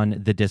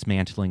on the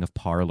dismantling of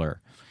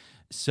Parler?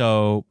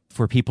 So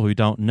for people who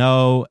don't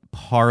know,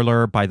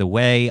 Parler, by the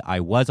way,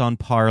 I was on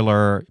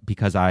Parler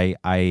because I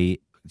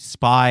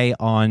spy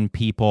on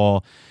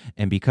people.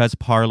 And because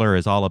Parler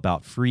is all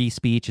about free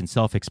speech and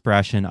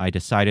self-expression, I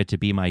decided to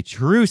be my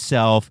true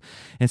self.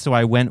 And so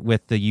I went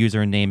with the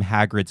username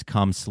Hagrid's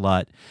Cum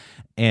Slut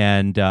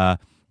and,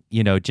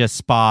 just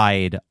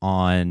spied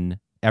on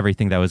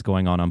everything that was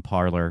going on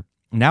Parler.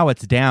 Now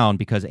it's down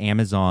because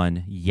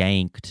Amazon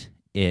yanked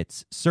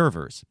its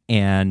servers.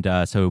 And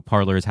so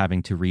Parler is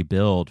having to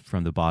rebuild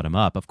from the bottom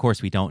up. Of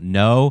course, we don't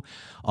know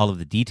all of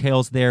the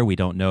details there. We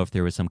don't know if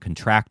there was some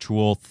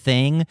contractual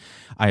thing.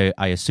 I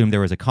assume there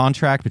was a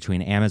contract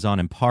between Amazon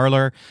and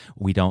Parler.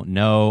 We don't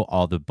know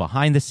all the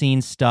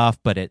behind-the-scenes stuff,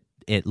 but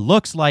it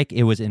looks like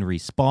it was in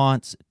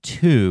response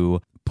to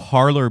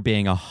Parler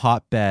being a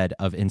hotbed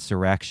of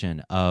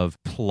insurrection, of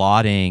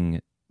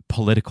plotting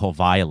political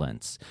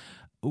violence.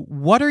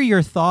 What are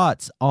your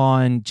thoughts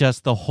on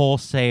just the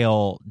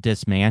wholesale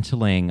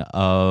dismantling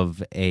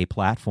of a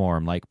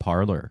platform like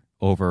Parler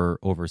over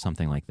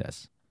something like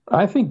this?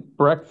 I think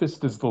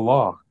breakfast is the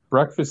law.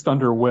 Breakfast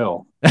under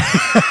will.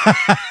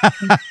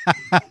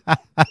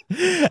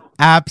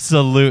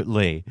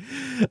 Absolutely.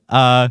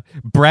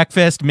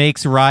 Breakfast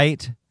makes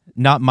right.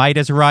 Not might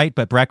is right,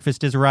 but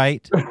breakfast is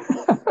right.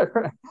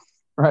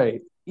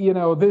 Right.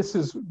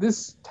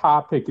 This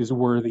topic is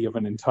worthy of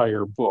an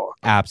entire book.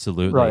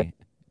 Absolutely. Right.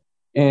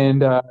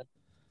 And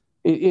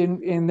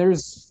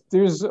there's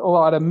a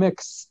lot of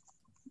mixed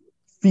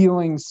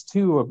feelings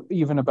too,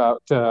 even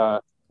about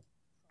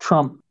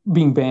Trump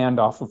being banned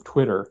off of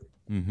Twitter.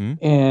 Mm-hmm.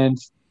 And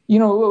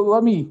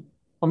let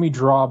me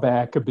draw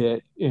back a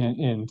bit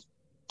and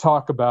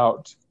talk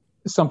about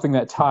something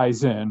that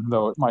ties in,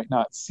 though it might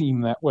not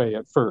seem that way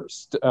at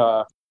first.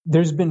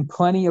 There's been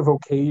plenty of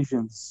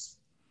occasions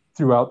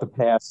throughout the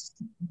past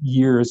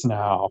years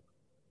now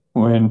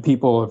when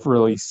people have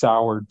really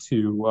soured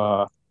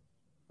to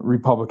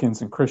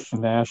Republicans and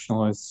Christian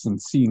nationalists and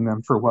seeing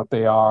them for what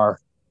they are,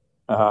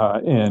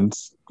 and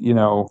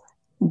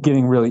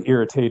getting really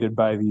irritated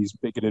by these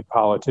bigoted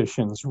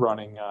politicians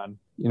running on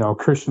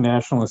Christian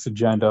nationalist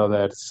agenda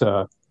that's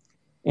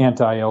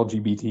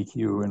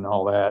anti-LGBTQ and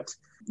all that.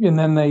 And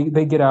then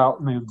they get out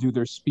and they'll do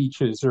their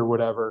speeches or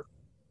whatever,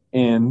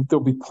 and they'll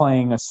be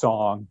playing a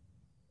song,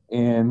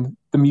 and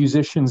the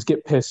musicians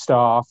get pissed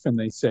off and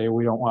they say,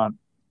 we don't want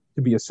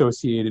to be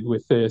associated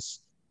with this.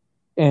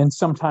 And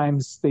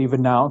sometimes they've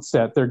announced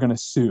that they're going to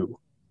sue.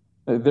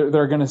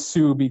 They're going to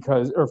sue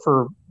or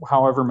for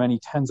however many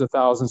tens of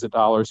thousands of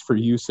dollars for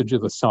usage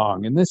of the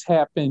song. And this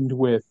happened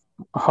with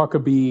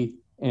Huckabee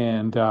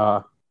and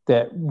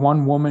that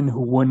one woman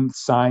who wouldn't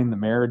sign the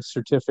marriage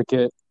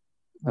certificate.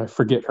 I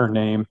forget her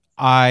name.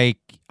 I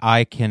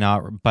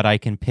cannot, but I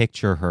can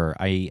picture her.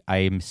 I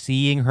am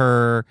seeing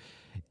her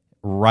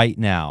right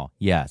now.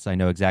 Yes, I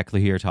know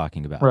exactly who you're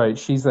talking about. Right.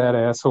 She's that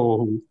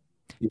asshole who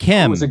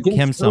was against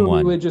Kim her someone.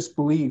 religious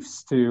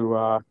beliefs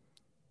to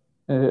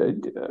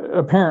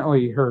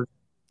apparently her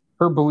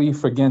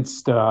belief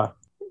against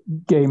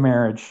gay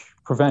marriage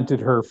prevented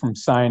her from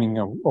signing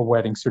a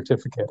wedding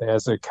certificate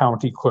as a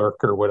county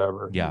clerk or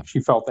whatever. Yeah.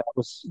 She felt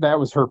that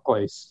was her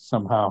place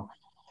somehow.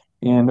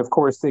 And of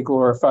course they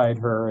glorified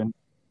her, and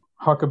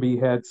Huckabee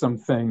had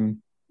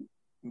something,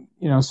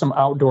 some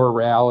outdoor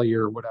rally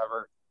or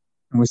whatever,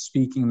 and was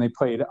speaking. They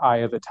played Eye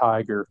of the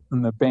Tiger,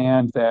 and the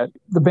band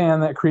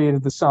that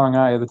created the song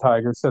Eye of the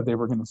Tiger said they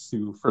were going to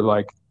sue for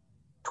like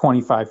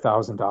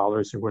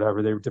 $25,000 or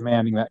whatever. They were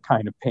demanding that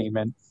kind of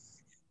payment.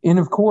 And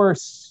of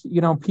course,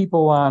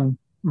 people on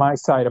my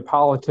side of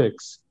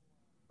politics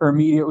are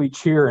immediately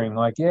cheering,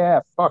 like,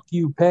 yeah, fuck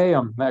you, pay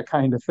them, that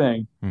kind of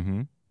thing.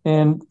 Mm-hmm.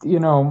 And,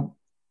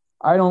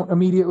 I don't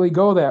immediately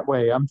go that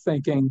way. I'm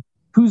thinking,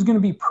 who's going to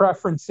be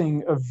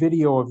preferencing a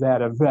video of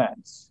that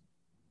event,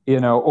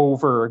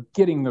 over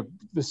getting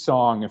the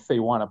song if they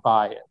want to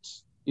buy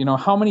it?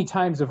 How many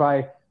times have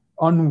I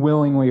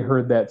unwillingly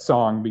heard that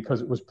song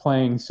because it was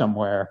playing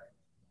somewhere?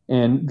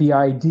 And the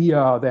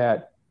idea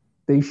that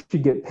they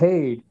should get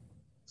paid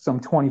some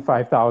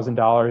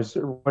 $25,000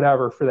 or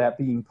whatever for that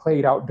being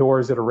played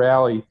outdoors at a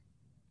rally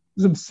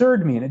was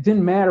absurd to me. And it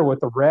didn't matter what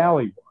the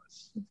rally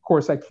was. Of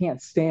course, I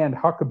can't stand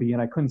Huckabee,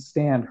 and I couldn't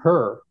stand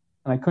her,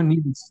 and I couldn't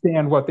even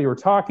stand what they were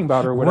talking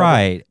about or whatever.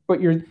 Right.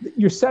 But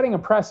you're setting a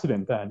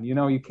precedent then.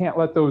 You can't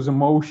let those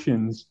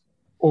emotions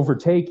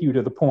overtake you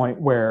to the point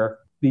where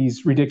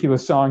these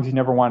ridiculous songs you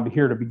never wanted to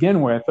hear to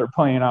begin with are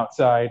playing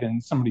outside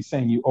and somebody's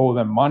saying you owe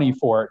them money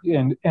for it,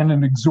 and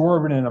an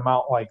exorbitant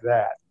amount like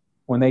that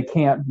when they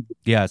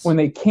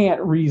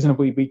can't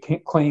reasonably be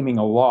claiming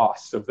a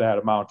loss of that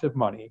amount of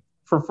money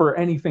for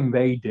anything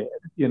they did,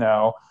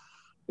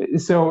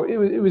 So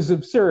it was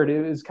absurd.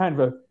 It was kind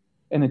of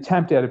an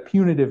attempt at a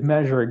punitive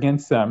measure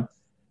against them.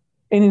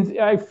 And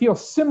I feel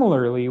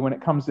similarly when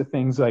it comes to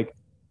things like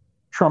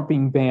Trump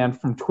being banned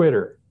from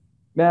Twitter.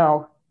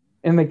 Now,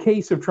 in the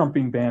case of Trump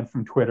being banned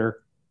from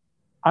Twitter,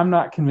 I'm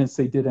not convinced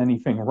they did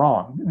anything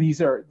wrong.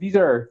 These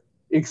are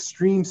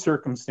extreme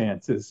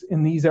circumstances,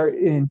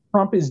 and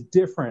Trump is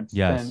different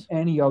than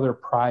any other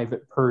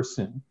private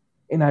person.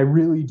 And I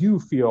really do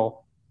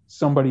feel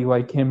somebody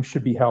like him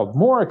should be held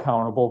more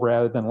accountable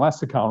rather than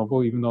less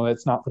accountable, even though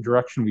that's not the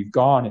direction we've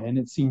gone in.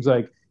 It seems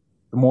like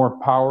the more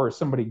power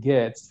somebody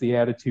gets, the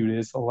attitude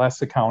is the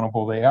less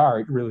accountable they are.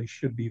 It really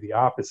should be the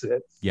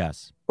opposite.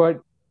 Yes.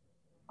 But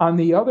on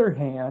the other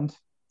hand,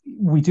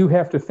 we do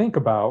have to think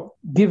about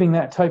giving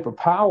that type of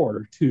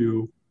power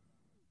to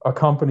a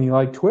company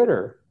like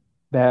Twitter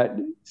that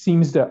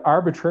seems to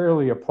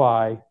arbitrarily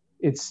apply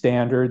its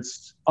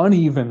standards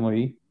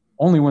unevenly,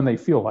 only when they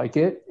feel like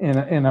it.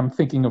 And I'm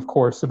thinking, of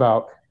course,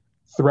 about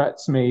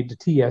threats made to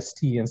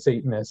TST and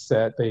Satanists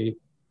that they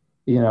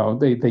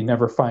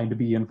never find to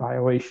be in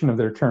violation of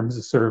their terms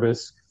of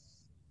service.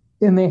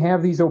 And they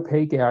have these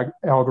opaque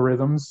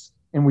algorithms,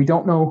 and we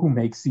don't know who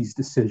makes these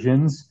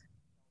decisions.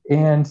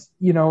 And,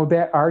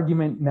 that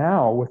argument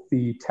now with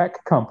the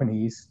tech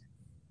companies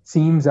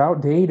seems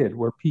outdated,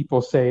 where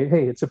people say,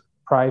 hey, it's a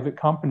private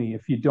company.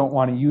 If you don't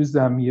want to use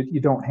them, you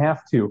don't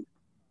have to.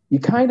 You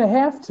kind of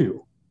have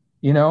to.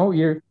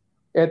 You're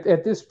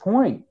at this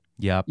point.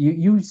 Yep.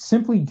 You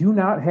simply do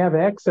not have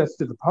access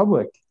to the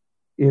public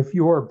if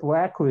you're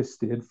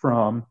blacklisted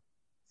from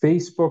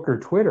Facebook or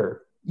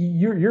Twitter.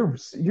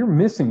 You're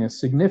missing a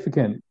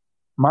significant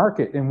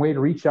market and way to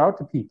reach out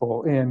to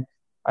people. And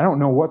I don't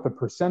know what the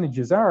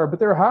percentages are, but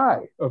they're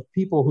high, of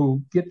people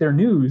who get their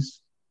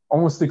news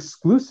almost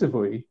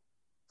exclusively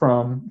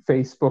from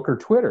Facebook or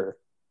Twitter.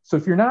 So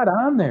if you're not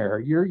on there,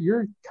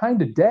 you're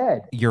kind of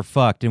dead. You're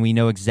fucked. And we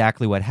know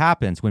exactly what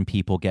happens when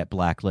people get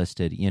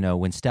blacklisted.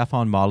 When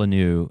Stefan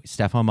Molyneux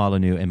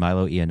and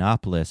Milo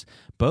Yiannopoulos,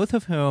 both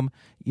of whom,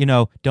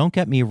 don't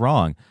get me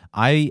wrong,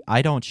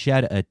 I don't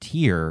shed a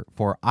tear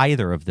for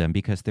either of them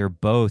because they're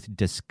both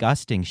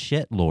disgusting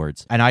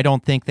shitlords. And I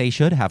don't think they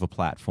should have a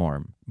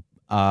platform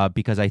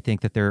because I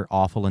think that they're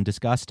awful and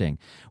disgusting.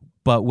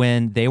 But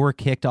when they were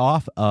kicked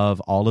off of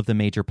all of the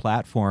major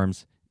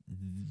platforms,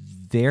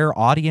 their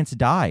audience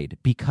died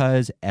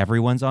because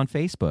everyone's on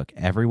Facebook,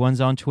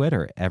 everyone's on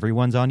Twitter,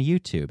 everyone's on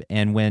YouTube.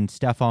 And when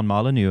Stefan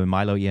Molyneux and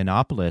Milo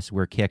Yiannopoulos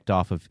were kicked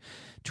off of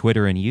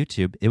Twitter and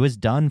YouTube, it was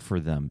done for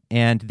them.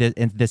 And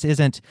this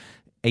isn't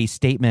a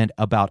statement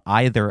about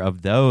either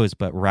of those,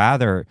 but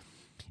rather,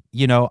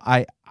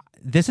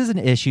 this is an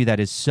issue that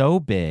is so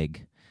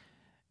big,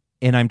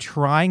 and I'm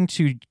trying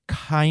to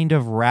kind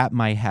of wrap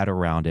my head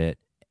around it.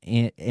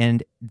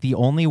 And the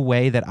only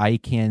way that I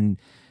can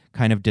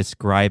kind of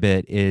describe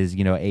it is,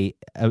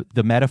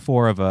 the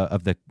metaphor of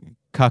the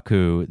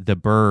cuckoo, the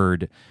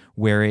bird,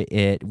 where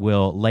it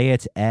will lay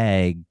its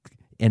egg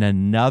in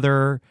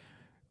another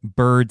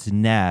bird's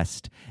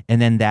nest,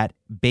 and then that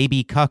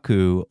baby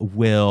cuckoo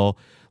will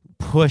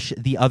push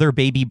the other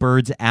baby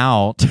birds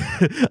out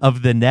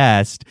of the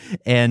nest,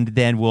 and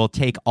then will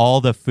take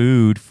all the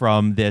food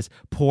from this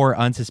poor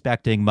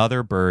unsuspecting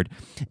mother bird.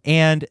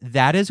 And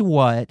that is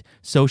what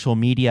social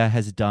media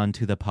has done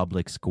to the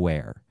public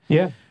square.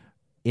 Yeah.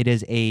 It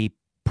is a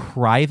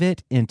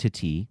private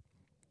entity,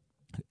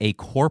 a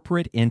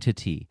corporate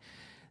entity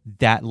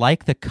that,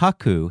 like the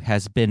cuckoo,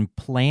 has been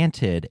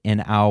planted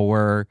in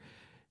our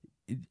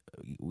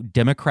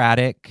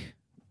democratic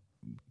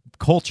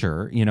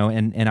culture,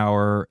 in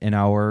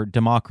our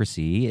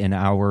democracy, in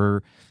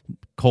our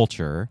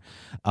culture,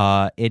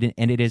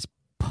 and it is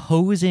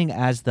posing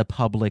as the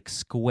public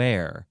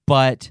square.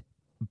 But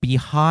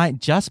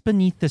just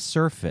beneath the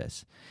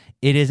surface,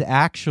 it is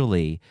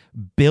actually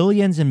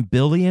billions and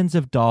billions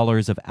of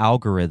dollars of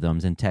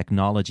algorithms and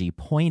technology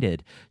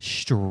pointed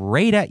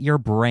straight at your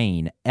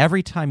brain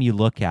every time you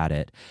look at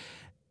it.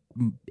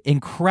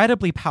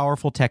 Incredibly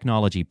powerful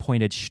technology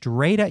pointed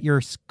straight at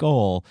your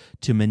skull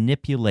to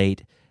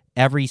manipulate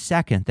every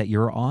second that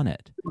you're on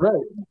it.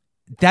 Right.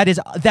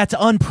 That's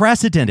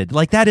unprecedented.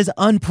 Like, that is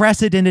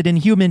unprecedented in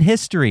human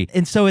history.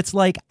 And so it's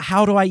like,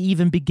 how do I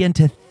even begin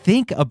to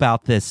think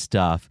about this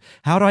stuff?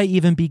 How do I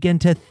even begin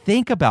to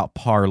think about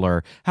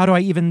Parler? How do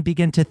I even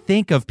begin to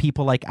think of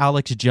people like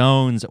Alex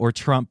Jones or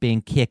Trump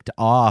being kicked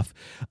off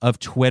of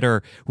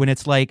Twitter when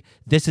it's like,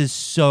 this is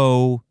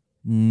so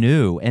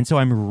new? And so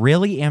I'm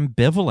really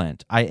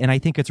ambivalent. I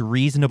think it's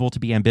reasonable to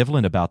be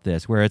ambivalent about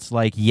this, where it's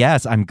like,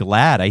 yes, I'm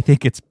glad. I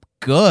think it's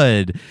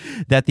good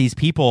that these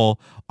people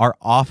are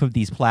off of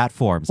these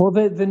platforms. Well,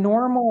 the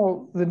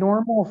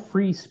normal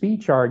free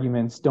speech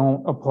arguments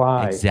don't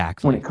apply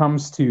exactly when it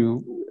comes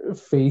to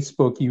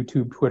Facebook,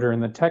 YouTube, Twitter,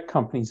 and the tech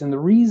companies. And the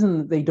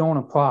reason they don't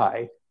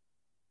apply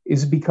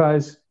is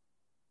because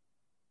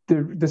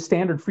the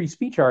standard free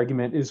speech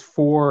argument is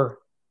for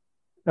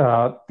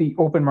the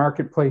open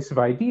marketplace of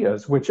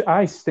ideas, which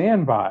I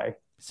stand by.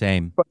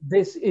 Same. But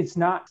it's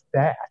not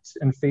that.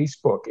 And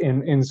Facebook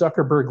and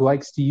Zuckerberg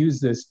likes to use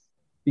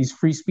these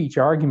free speech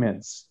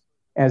arguments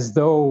as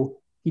though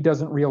he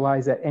doesn't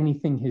realize that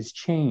anything has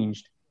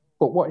changed.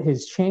 But what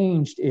has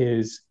changed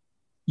is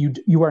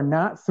you are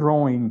not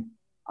throwing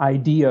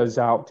ideas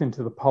out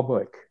into the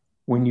public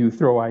when you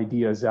throw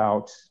ideas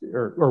out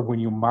or when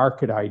you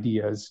market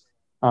ideas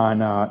on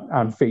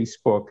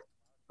Facebook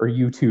or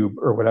YouTube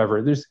or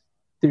whatever.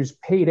 There's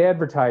paid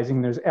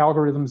advertising. There's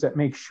algorithms that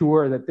make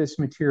sure that this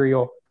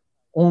material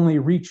only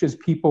reaches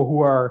people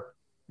who are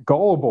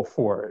gullible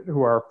for it,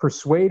 who are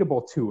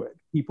persuadable to it,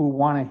 people who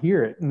want to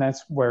hear it. And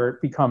that's where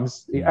it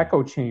becomes the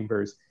echo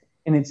chambers.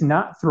 And it's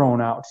not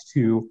thrown out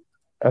to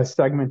a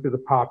segment of the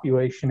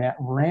population at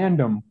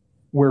random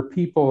where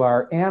people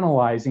are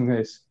analyzing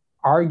this,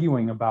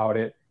 arguing about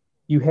it.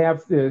 You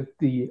have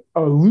the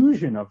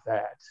illusion of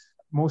that.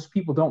 Most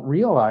people don't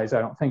realize,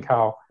 I don't think,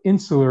 how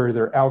insular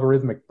their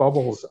algorithmic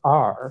bubbles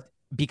are.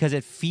 Because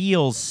it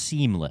feels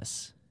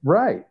seamless.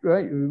 Right.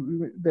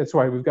 That's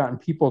why we've gotten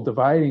people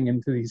dividing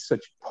into these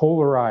such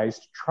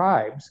polarized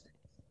tribes.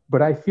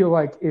 But I feel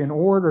like in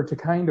order to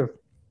kind of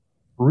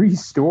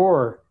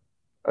restore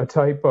a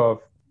type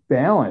of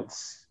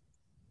balance,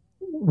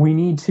 we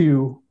need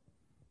to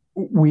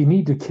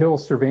kill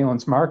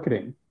surveillance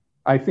marketing.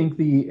 I think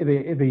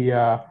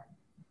the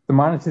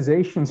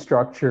monetization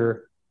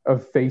structure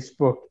of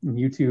Facebook and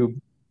YouTube,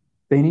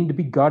 they need to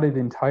be gutted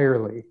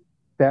entirely.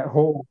 That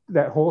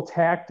whole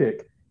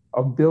tactic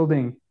of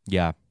building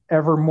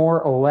ever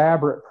more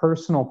elaborate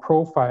personal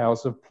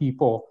profiles of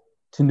people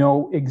to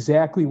know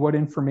exactly what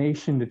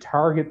information to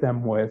target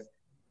them with,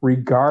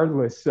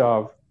 regardless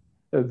of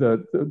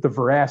the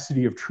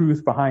veracity of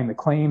truth behind the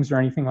claims or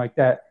anything like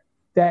that,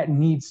 that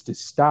needs to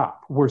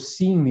stop. We're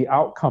seeing the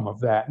outcome of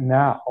that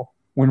now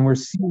when we're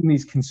seeing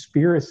these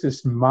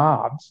conspiracist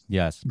mobs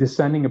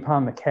descending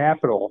upon the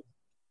Capitol,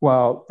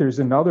 while there's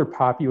another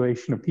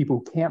population of people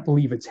who can't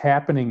believe it's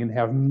happening and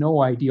have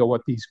no idea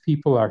what these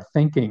people are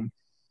thinking.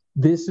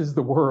 This is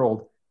the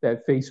world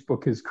that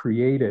Facebook has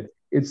created.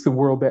 It's the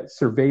world that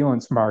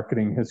surveillance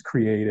marketing has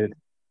created.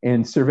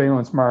 And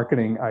surveillance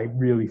marketing, I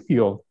really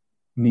feel,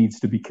 needs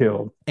to be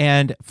killed.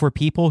 And for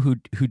people who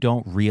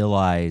don't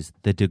realize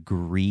the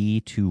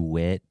degree to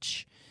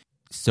which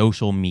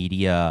social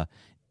media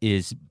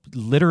is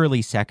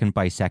literally second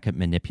by second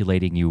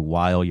manipulating you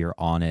while you're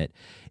on it,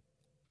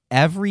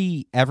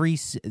 every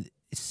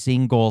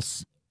single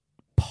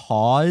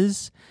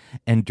pause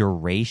and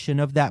duration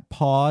of that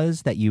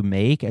pause that you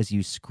make as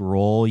you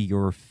scroll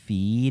your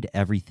feed,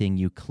 everything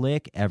you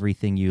click,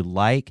 everything you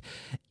like,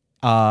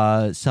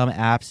 some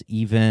apps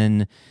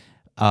even,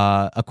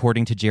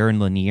 according to Jaron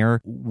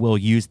Lanier, will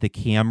use the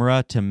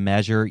camera to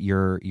measure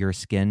your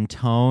skin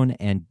tone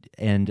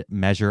and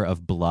measure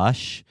of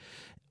blush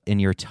in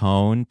your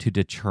tone to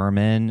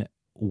determine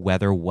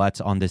whether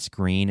what's on the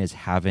screen is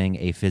having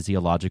a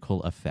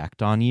physiological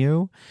effect on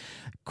you.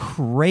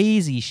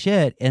 Crazy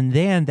shit. And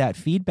then that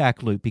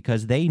feedback loop,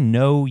 because they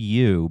know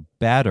you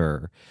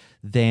better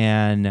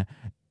than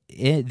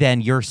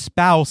your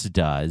spouse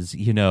does.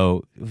 You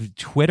know,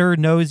 Twitter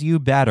knows you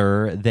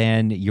better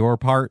than your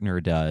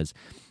partner does.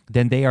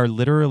 Then they are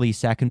literally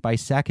second by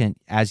second,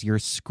 as you're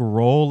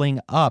scrolling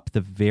up, the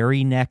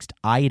very next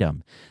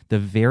item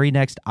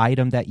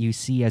that you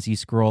see as you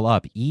scroll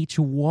up, each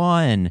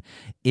one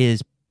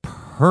is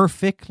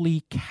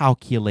perfectly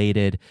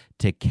calculated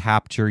to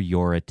capture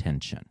your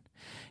attention.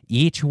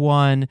 Each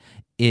one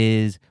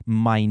is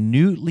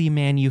minutely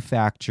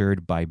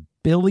manufactured by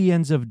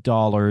billions of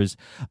dollars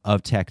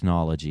of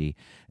technology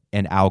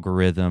and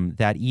algorithm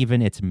that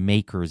even its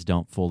makers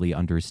don't fully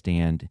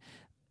understand,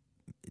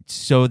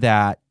 so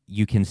that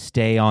you can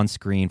stay on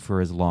screen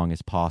for as long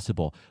as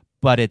possible.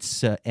 But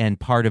it's and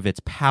part of its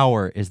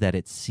power is that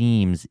it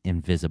seems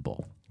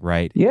invisible,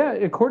 right? Yeah,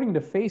 according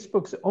to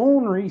Facebook's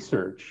own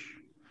research,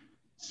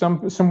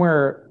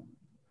 somewhere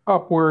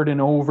upward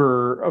and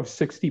over of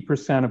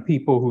 60% of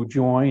people who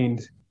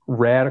joined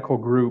radical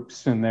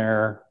groups on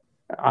their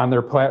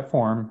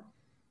platform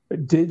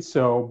did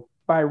so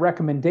by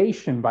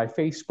recommendation by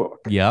Facebook.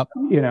 Yep.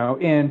 You know,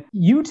 and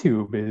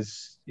YouTube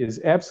is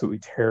absolutely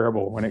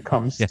terrible when it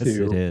comes yes,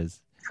 to it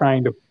is.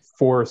 Trying to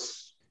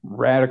force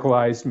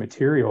radicalized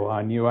material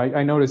on you.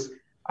 I notice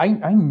I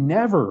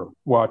never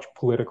watch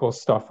political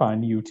stuff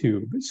on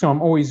YouTube, so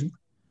I'm always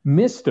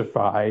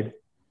mystified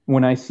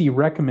when I see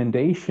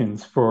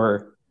recommendations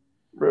for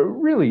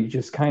really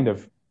just kind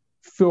of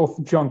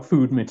filth junk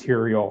food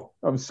material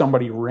of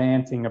somebody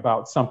ranting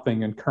about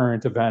something in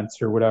current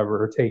events or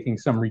whatever, or taking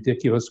some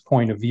ridiculous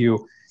point of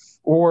view.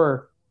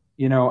 Or,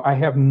 you know, I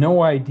have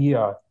no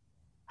idea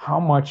how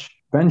much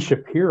Ben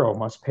Shapiro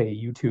must pay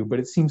YouTube, but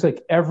it seems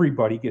like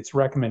everybody gets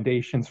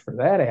recommendations for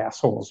that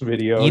asshole's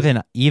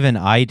videos. Even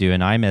I do,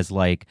 and I'm as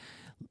like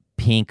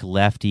pink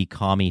lefty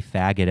commie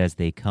faggot as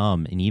they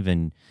come, and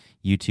even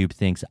YouTube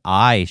thinks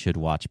I should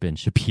watch Ben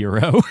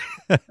Shapiro.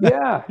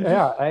 yeah.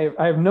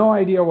 I have no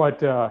idea what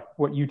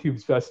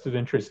YouTube's vested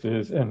interest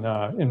is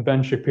in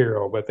Ben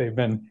Shapiro, but they've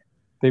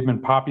been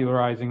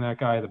popularizing that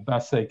guy the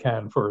best they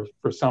can for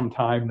some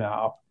time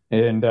now,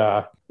 and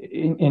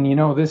you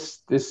know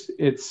this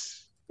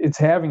it's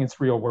having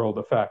its real world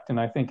effect. And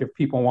I think if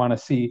people want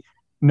to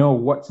know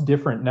what's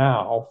different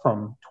now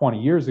from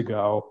 20 years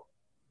ago,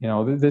 you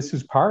know, this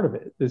is part of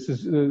it. This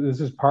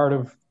is part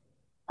of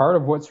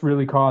what's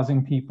really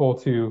causing people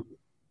to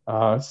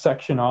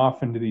section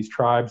off into these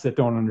tribes that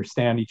don't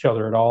understand each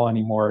other at all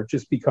anymore,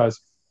 just because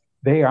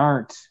they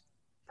aren't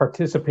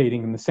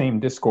participating in the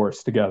same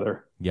discourse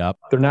together. Yep.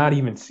 They're not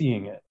even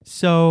seeing it.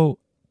 So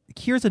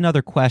here's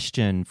another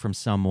question from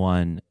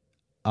someone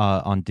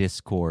on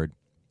Discord.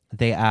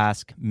 They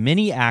ask,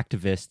 many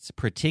activists,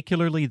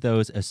 particularly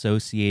those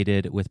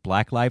associated with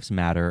Black Lives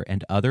Matter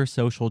and other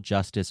social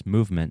justice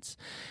movements,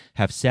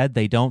 have said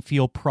they don't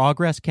feel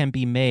progress can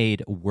be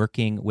made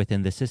working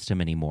within the system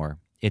anymore.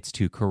 It's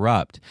too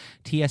corrupt.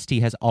 TST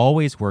has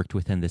always worked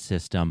within the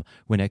system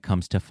when it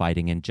comes to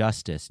fighting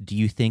injustice. Do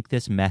you think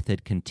this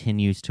method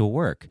continues to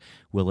work?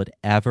 Will it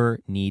ever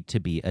need to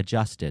be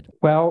adjusted?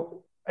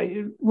 Well,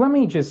 let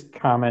me just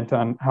comment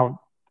on how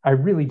I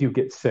really do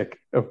get sick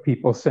of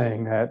people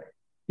saying that,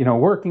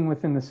 working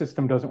within the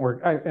system doesn't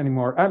work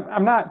anymore.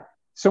 I'm not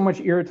so much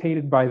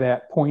irritated by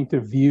that point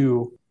of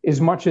view as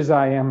much as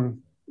I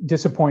am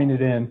disappointed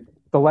in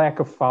the lack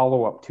of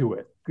follow-up to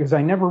it, because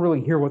I never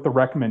really hear what the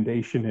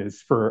recommendation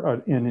is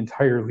for an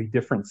entirely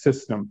different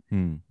system.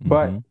 Mm-hmm.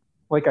 But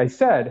like I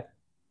said,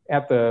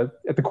 at the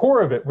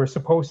core of it, we're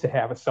supposed to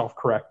have a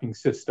self-correcting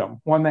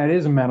system, one that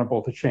is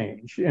amenable to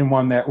change and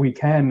one that we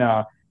can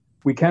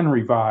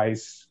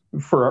revise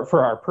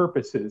for our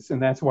purposes.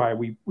 And that's why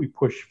we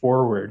push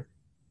forward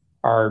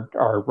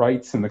our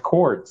rights in the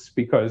courts,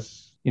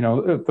 because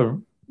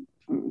the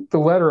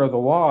letter of the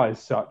law is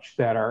such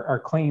that our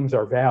claims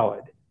are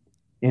valid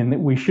and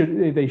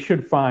that they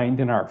should find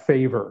in our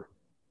favor,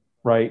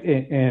 right?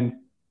 And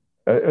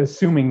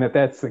assuming that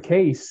that's the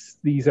case,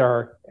 these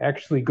are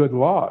actually good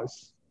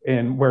laws,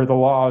 and where the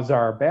laws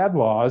are bad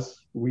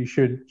laws, we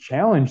should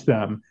challenge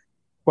them.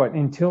 But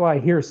until I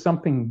hear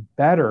something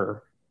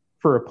better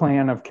for a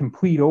plan of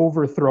complete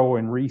overthrow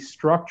and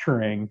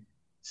restructuring,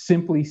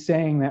 simply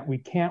saying that we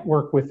can't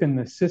work within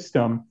the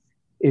system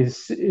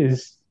is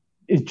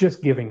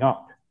just giving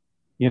up.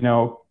 You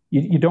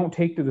don't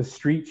take to the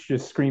streets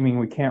just screaming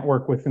we can't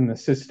work within the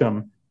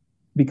system,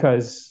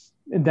 because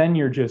then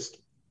you're just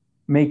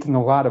making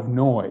a lot of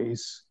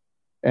noise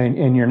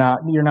and you're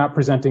not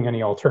presenting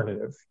any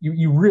alternative.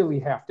 You really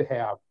have to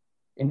have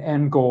an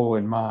end goal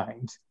in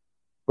mind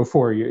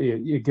before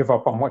you give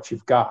up on what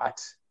you've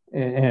got.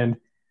 And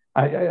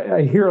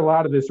I hear a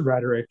lot of this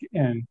rhetoric,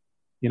 and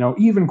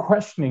even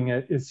questioning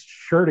it is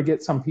sure to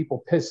get some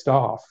people pissed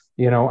off.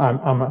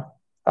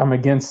 I'm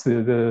against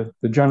the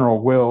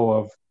general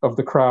will of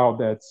the crowd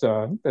that's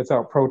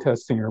out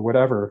protesting or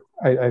whatever.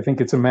 I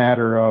think it's a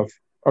matter of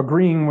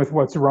agreeing with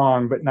what's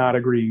wrong, but not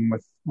agreeing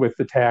with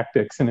the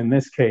tactics. And in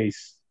this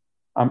case,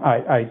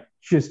 I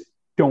just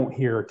don't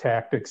hear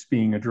tactics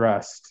being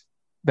addressed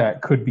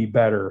that could be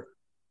better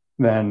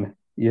than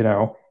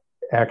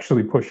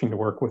actually pushing to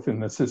work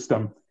within the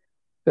system.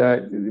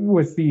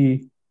 With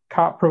the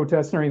cop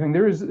protests and everything,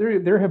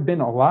 there have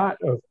been a lot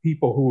of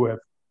people who have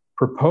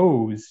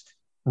proposed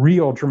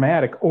real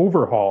dramatic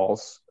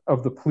overhauls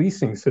of the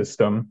policing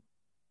system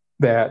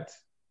that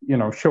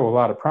show a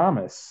lot of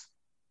promise.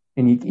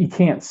 And you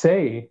can't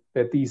say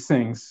that these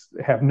things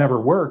have never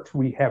worked.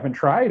 We haven't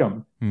tried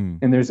them.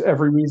 And there's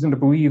every reason to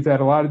believe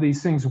that a lot of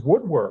these things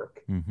would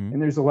work. Mm-hmm.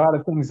 And there's a lot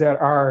of things that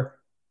are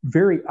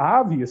very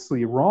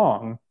obviously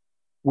wrong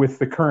with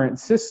the current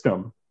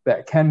system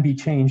that can be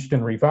changed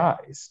and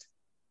revised.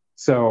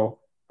 So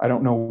I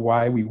don't know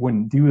why we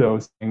wouldn't do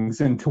those things.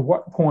 And to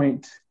what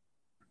point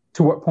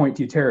do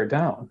you tear it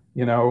down?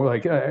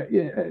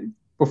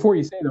 Before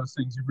you say those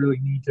things, you really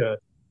need to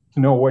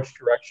know which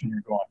direction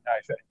you're going,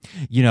 I think.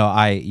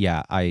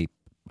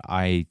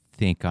 I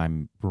think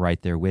I'm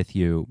right there with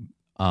you.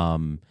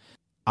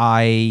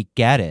 I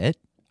get it.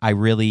 I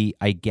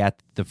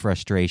get the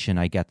frustration.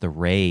 I get the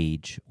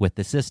rage with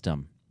the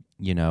system,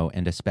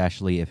 and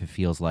especially if it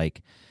feels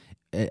like,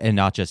 and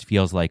not just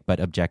feels like, but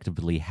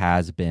objectively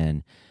has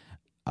been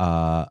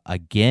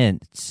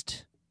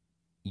against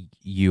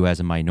you as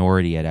a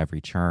minority at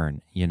every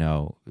turn.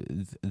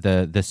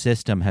 The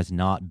system has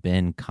not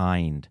been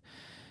kind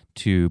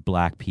to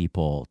Black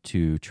people,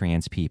 to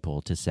trans people,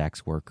 to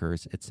sex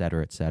workers, et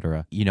cetera, et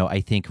cetera.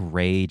 I think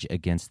rage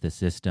against the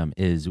system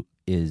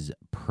is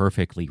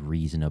perfectly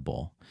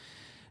reasonable.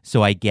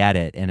 So I get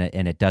it, and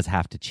it does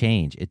have to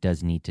change. It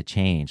does need to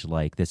change.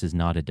 Like, this is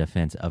not a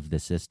defense of the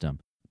system.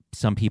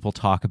 Some people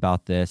talk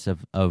about this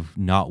of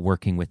not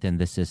working within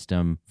the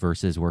system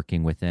versus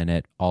working within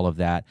it, all of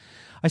that.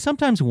 I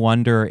sometimes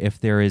wonder if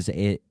there is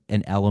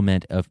an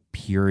element of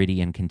purity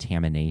and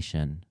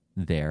contamination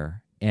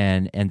there.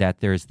 And that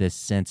there's this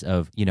sense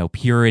of,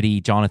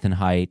 purity. Jonathan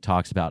Haidt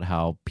talks about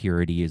how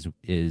purity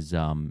is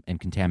and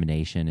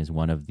contamination is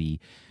one of the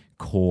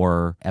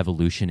core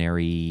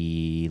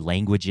evolutionary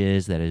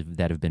languages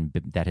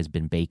that has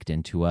been baked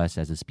into us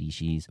as a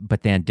species.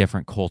 But then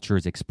different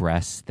cultures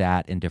express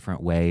that in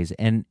different ways.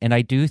 And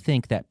I do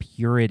think that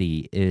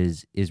purity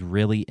is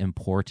really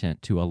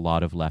important to a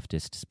lot of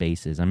leftist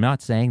spaces. I'm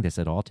not saying this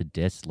at all to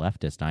diss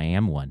leftist. I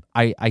am one.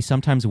 I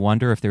sometimes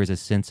wonder if there's a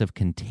sense of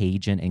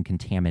contagion and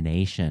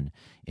contamination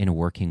in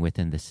working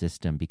within the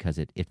system because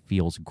it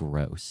feels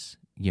gross.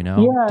 Yeah,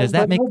 does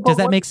that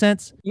make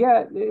sense?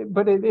 Yeah,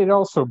 but it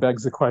also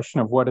begs the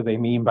question of what do they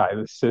mean by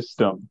the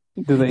system?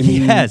 Do they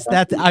mean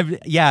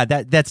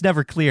that's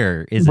never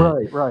clear, is it?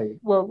 Right.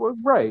 Well,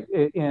 right.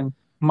 And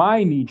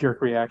my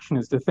knee-jerk reaction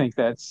is to think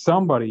that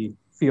somebody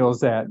feels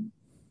that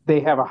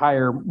they have a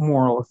higher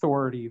moral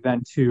authority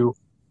than to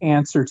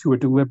answer to a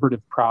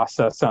deliberative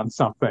process on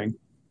something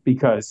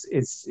because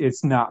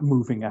it's not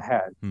moving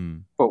ahead.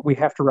 But we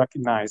have to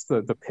recognize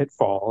the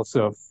pitfalls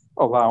of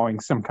allowing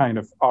some kind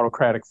of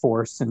autocratic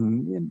force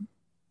in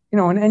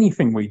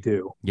anything we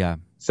do. Yeah.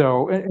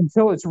 So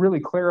until it's really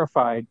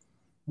clarified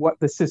what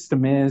the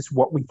system is,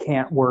 what we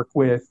can't work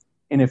with,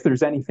 and if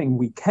there's anything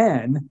we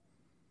can,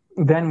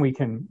 then we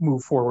can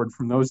move forward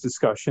from those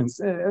discussions.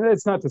 And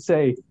it's not to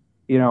say,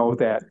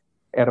 that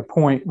at a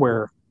point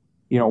where,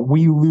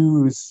 we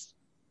lose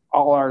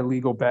all our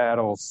legal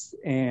battles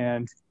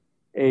and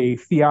a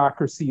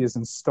theocracy is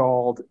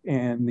installed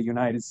in the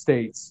United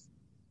States,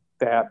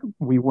 that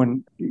we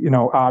wouldn't,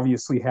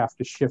 obviously have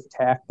to shift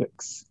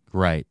tactics.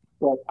 Right.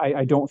 But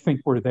I don't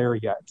think we're there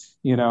yet.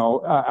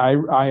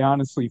 I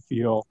honestly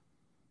feel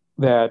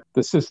that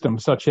the system,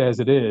 such as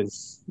it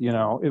is,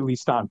 at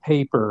least on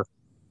paper,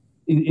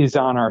 is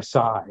on our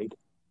side.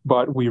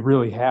 But we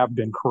really have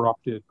been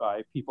corrupted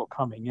by people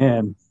coming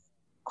in,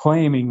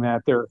 claiming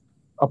that they're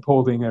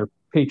upholding their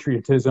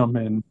patriotism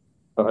and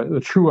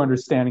the true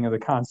understanding of the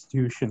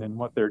Constitution, and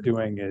what they're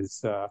doing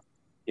is,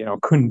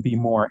 couldn't be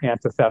more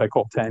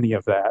antithetical to any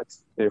of that.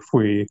 If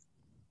we,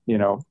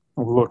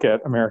 look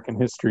at American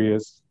history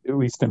as, at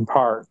least in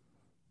part,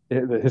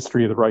 the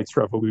history of the rights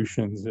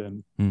revolutions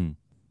and,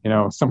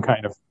 some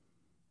kind of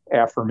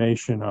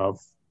affirmation of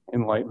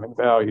Enlightenment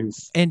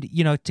values. And,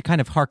 to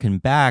kind of harken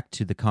back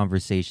to the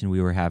conversation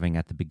we were having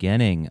at the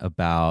beginning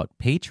about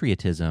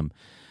patriotism,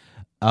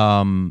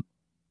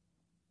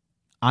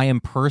 I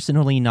am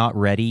personally not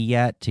ready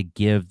yet to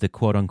give the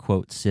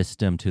quote-unquote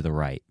system to the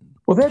right.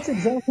 Well, that's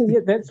exactly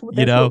it. That's what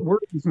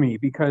worries me,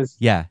 because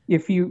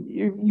if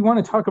you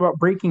want to talk about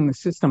breaking the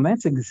system,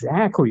 that's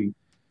exactly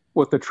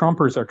what the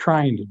Trumpers are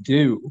trying to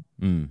do.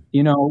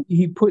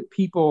 He put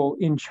people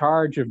in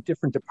charge of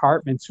different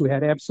departments who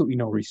had absolutely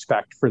no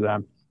respect for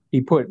them.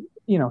 He put,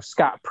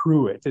 Scott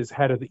Pruitt as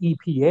head of the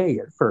EPA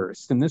at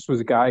first, and this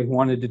was a guy who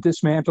wanted to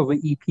dismantle the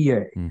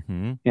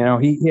EPA.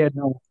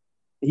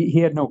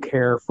 He had no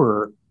care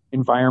for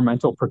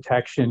environmental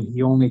protection.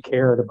 He only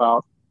cared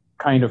about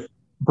kind of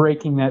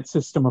breaking that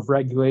system of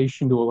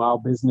regulation to allow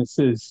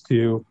businesses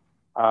to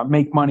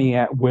make money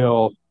at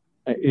will,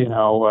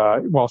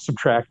 while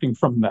subtracting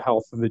from the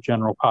health of the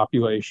general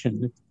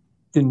population. It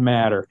didn't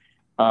matter.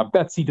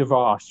 Betsy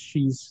DeVos,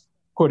 she's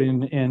put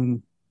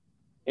in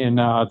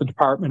the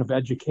Department of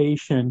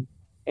Education,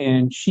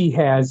 and she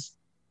has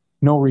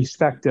no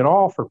respect at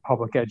all for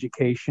public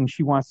education.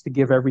 She wants to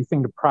give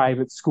everything to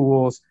private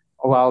schools,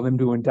 allow them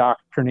to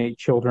indoctrinate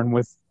children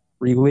with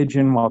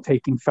religion while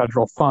taking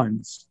federal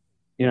funds.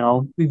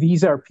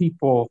 These are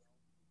people,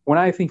 when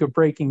I think of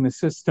breaking the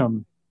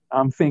system,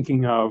 I'm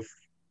thinking of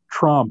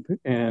Trump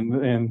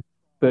and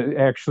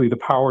the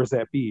powers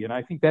that be. And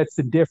I think that's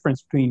the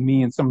difference between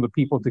me and some of the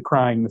people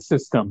decrying the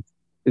system,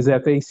 is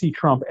that they see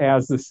Trump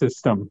as the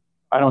system.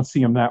 I don't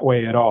see him that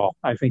way at all.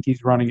 I think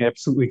he's running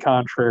absolutely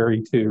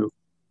contrary to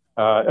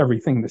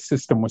everything the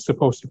system was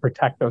supposed to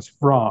protect us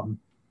from.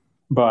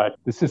 But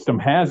the system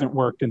hasn't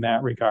worked in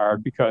that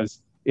regard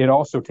because it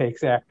also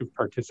takes active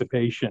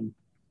participation.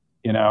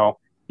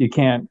 You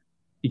can't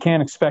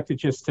expect it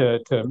just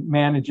to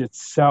manage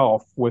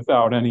itself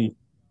without any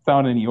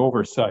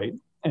oversight,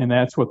 and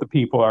that's what the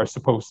people are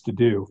supposed to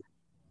do.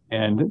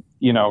 And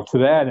to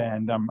that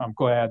end, I'm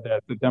glad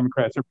that the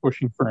Democrats are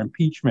pushing for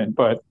impeachment,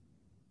 but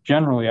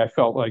generally I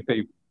felt like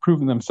they've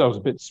proven themselves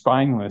a bit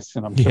spineless,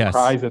 and I'm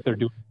surprised that they're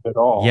doing it at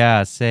all.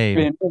 Yeah, same.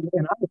 And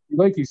honestly,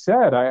 like you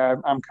said,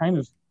 I'm kind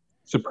of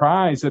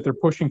surprised that they're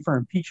pushing for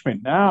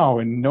impeachment now,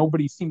 and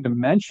nobody seemed to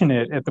mention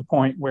it at the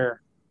point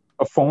where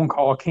a phone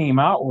call came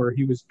out where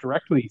he was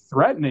directly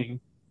threatening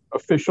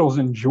officials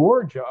in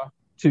Georgia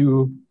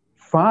to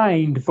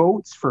find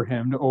votes for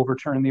him to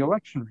overturn the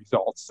election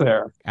results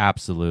there.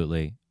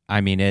 Absolutely.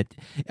 I mean,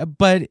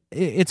 but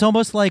it's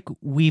almost like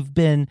we've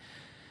been,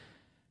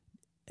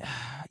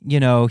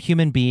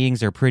 human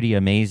beings are pretty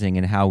amazing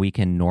in how we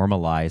can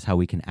normalize, how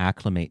we can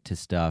acclimate to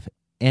stuff.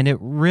 And it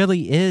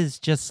really is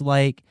just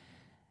like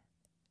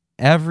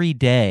every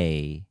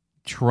day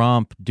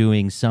Trump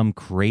doing some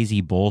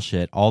crazy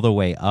bullshit all the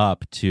way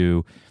up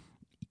to,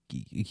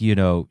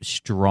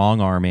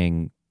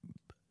 strong-arming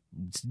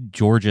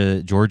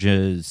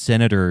Georgia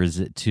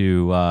senators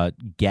to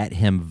get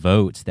him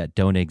votes that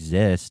don't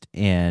exist.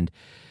 And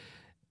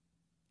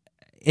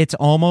it's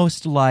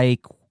almost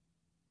like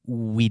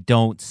we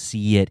don't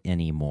see it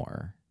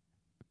anymore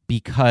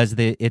because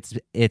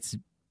it's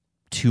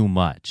too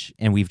much,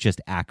 and we've just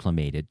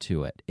acclimated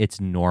to it. It's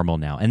normal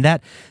now, and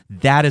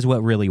that is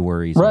what really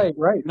worries me.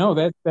 Right. No,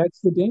 that's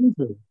the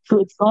danger.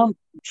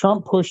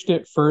 Trump pushed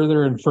it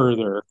further and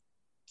further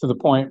to the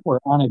point where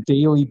on a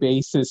daily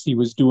basis he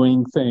was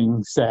doing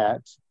things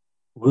that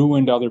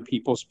ruined other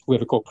people's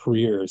political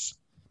careers,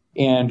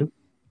 and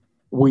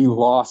we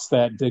lost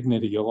that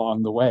dignity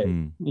along the way.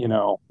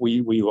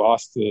 We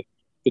lost the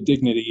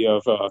dignity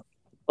of a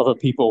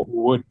people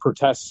who would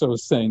protest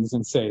those things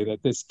and say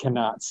that this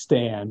cannot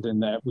stand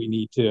and that we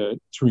need to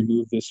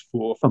remove this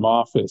fool from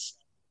office.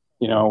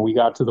 We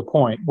got to the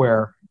point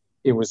where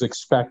It was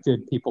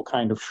expected. People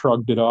kind of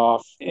shrugged it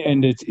off,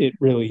 and it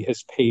really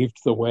has paved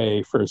the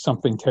way for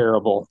something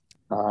terrible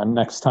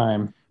next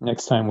time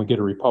we get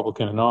a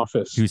Republican in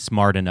office. Who's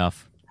smart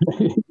enough.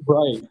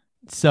 Right.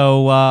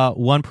 So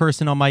one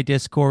person on my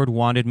Discord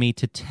wanted me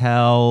to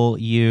tell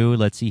you,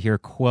 let's see here,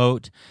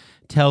 quote,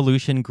 tell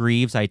Lucien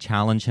Greaves I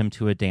challenge him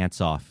to a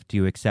dance-off. Do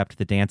you accept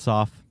the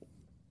dance-off?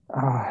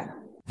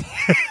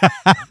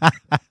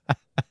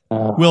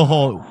 We'll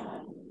hold.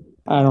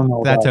 I don't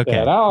know. That's about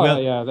okay. That. Oh,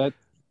 yeah,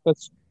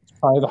 that's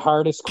probably the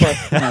hardest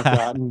question I've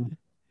gotten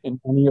in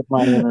any of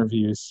my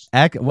interviews.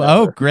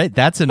 Oh, great!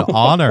 That's an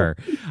honor.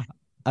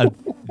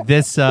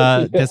 This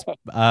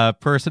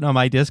person on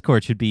my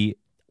Discord should be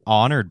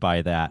honored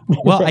by that.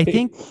 Well, I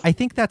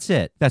think that's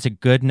it. That's a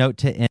good note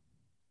to end.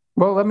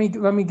 Well, let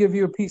me give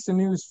you a piece of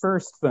news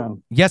first,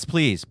 then. Yes,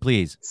 please.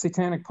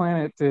 Satanic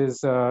Planet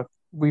is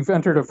we've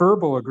entered a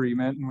verbal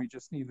agreement, and we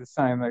just need to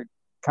sign the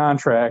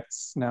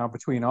contracts now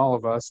between all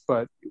of us.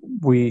 But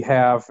we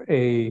have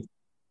a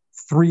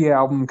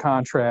 3-album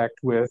contract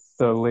with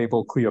the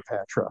label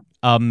Cleopatra.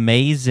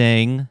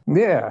 Amazing.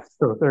 Yeah.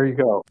 So there you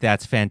go.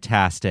 That's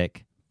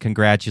fantastic.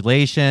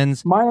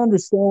 Congratulations. My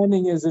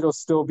understanding is it'll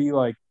still be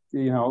like,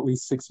 at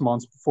least 6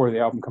 months before the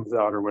album comes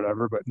out or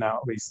whatever, but now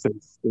at least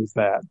there's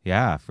that.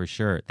 Yeah, for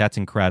sure. That's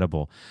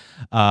incredible.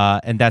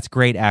 And that's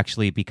great,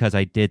 actually, because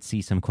I did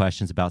see some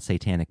questions about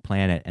Satanic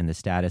Planet and the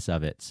status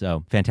of it.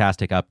 So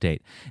fantastic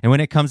update. And when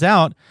it comes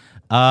out,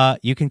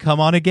 you can come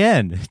on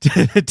again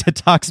to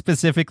talk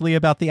specifically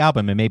about the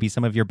album and maybe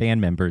some of your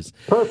band members.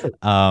 Perfect.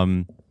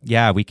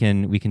 Yeah, we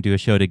can do a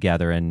show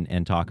together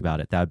and talk about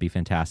it. That would be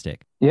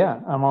fantastic.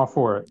 Yeah, I'm all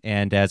for it.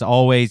 And as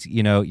always,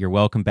 you're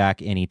welcome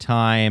back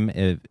anytime.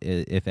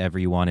 If ever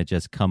you want to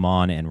just come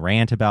on and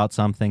rant about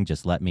something,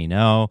 just let me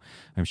know.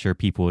 I'm sure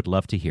people would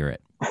love to hear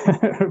it.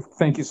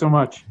 Thank you so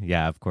much.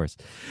 Yeah, of course.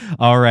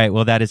 All right.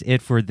 Well, that is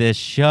it for this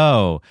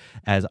show.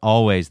 As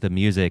always, the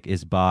music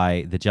is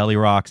by the Jelly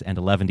Rocks and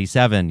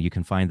 11D7. You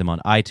can find them on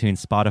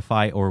iTunes,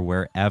 Spotify, or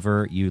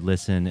wherever you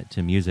listen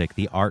to music.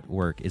 The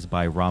artwork is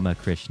by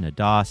Ramakrishna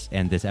Das,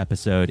 and this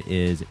episode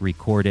is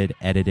recorded,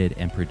 edited,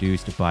 and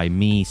produced by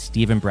me,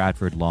 Stephen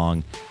Bradford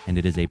Long, and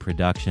it is a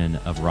production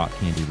of Rock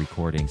Candy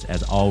Recordings.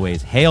 As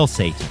always, hail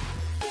Satan.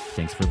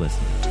 Thanks for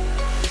listening.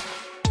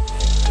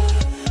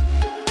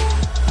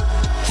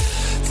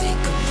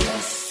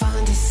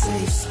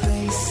 Safe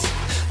space.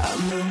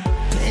 I'm a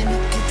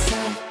panic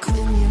attack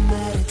when you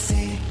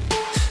meditate.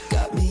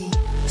 Got me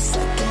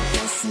second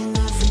guessing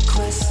every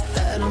quest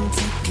that I'm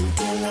taking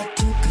till I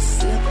took a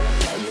sip.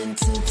 Fell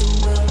into the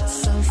world,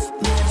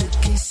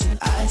 self-medication.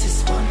 I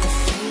just want the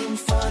fame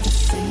for the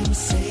fame's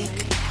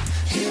sake.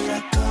 Here I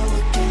go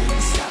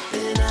again,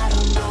 stopping at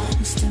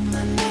almost to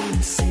my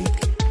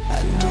namesake.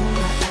 I know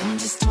I am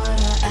just what I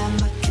am.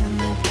 I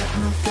cannot get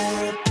my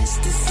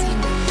therapist to see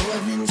me more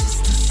than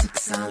just a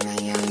 6 on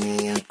a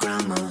young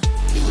grandma.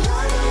 You're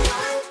the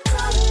one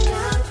crawling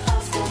out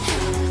of the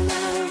hell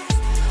now.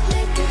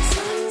 Naked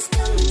tongues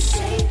coming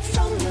straight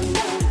from the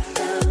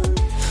meltdown.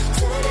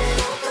 Turning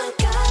all my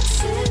God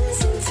sins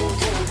into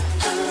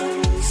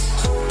hellhounds.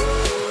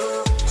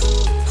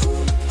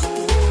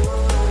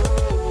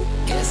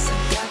 Guess I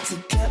got to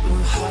get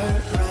my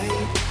heart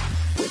right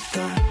with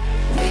the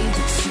way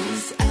the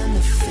truth and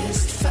the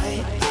fist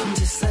fight. I'm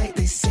just like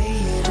they say,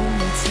 it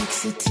only takes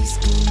a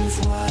teaspoon of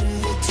water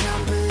to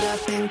drown, but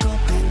I've been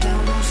gulping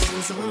down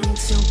oceans, only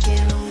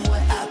choking on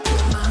what I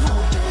put my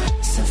hope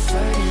in.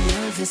 Suffered a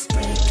nervous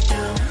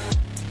breakdown,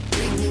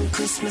 bringing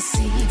Christmas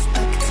Eve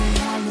back to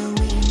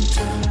Halloween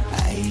town.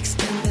 I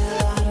expend a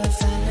lot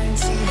of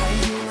energy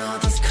hiding all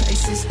this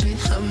crisis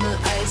behind my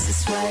eyes.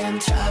 That's why I'm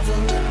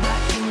traveling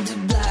back into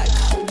black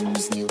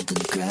holes, Neil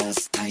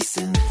deGrasse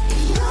Tyson.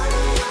 You're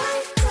the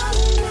one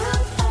crawling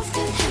out of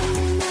the hell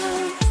now.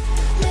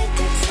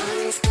 Naked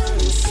tongues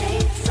coming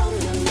straight from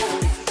the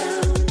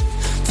meltdown.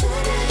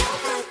 Turning all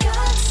my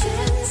God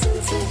sins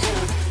into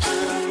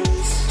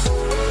hellhounds.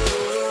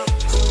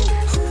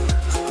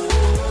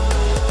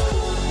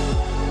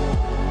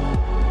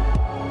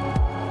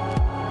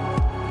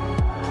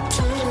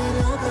 Turning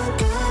all my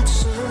God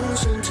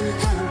sins into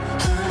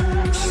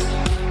hellhounds.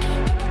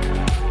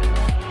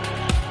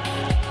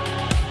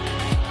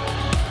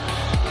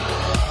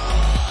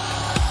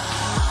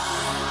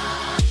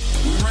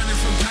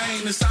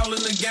 It's all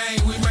in the game.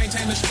 We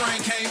maintain the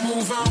strain, can't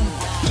move on.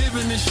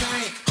 Living in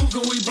shame, who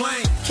can we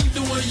blame? Keep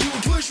doing you,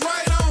 push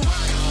right on.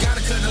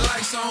 Gotta cut the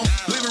lights on.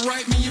 Living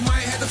right mean you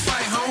might have to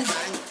fight home.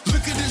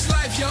 Look at this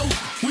life, yo.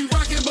 We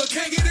rockin' but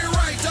can't get it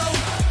right, though.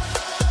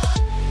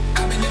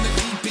 I've been in the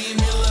deep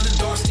end, middle of the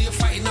dark, still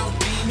fighting off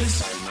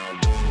demons.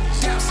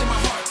 Doubts in my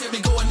heart tell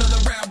me go another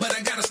route, but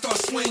I gotta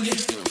start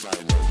swinging.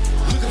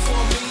 Looking for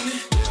a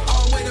meaning,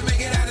 all way to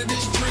make it out of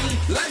this dream.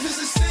 Life is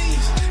a scene,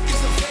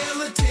 it's a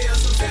veil of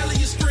tears, a valley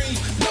of scream.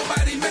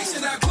 Nobody makes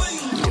it out clean.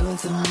 You're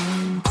the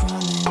one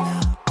crawling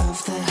out of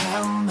the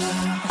hell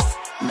mouth.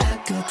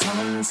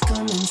 Megatons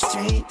coming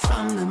straight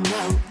from the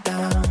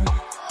meltdown.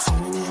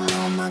 Turning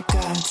all my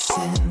God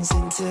sins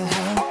into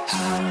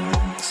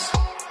hellhounds.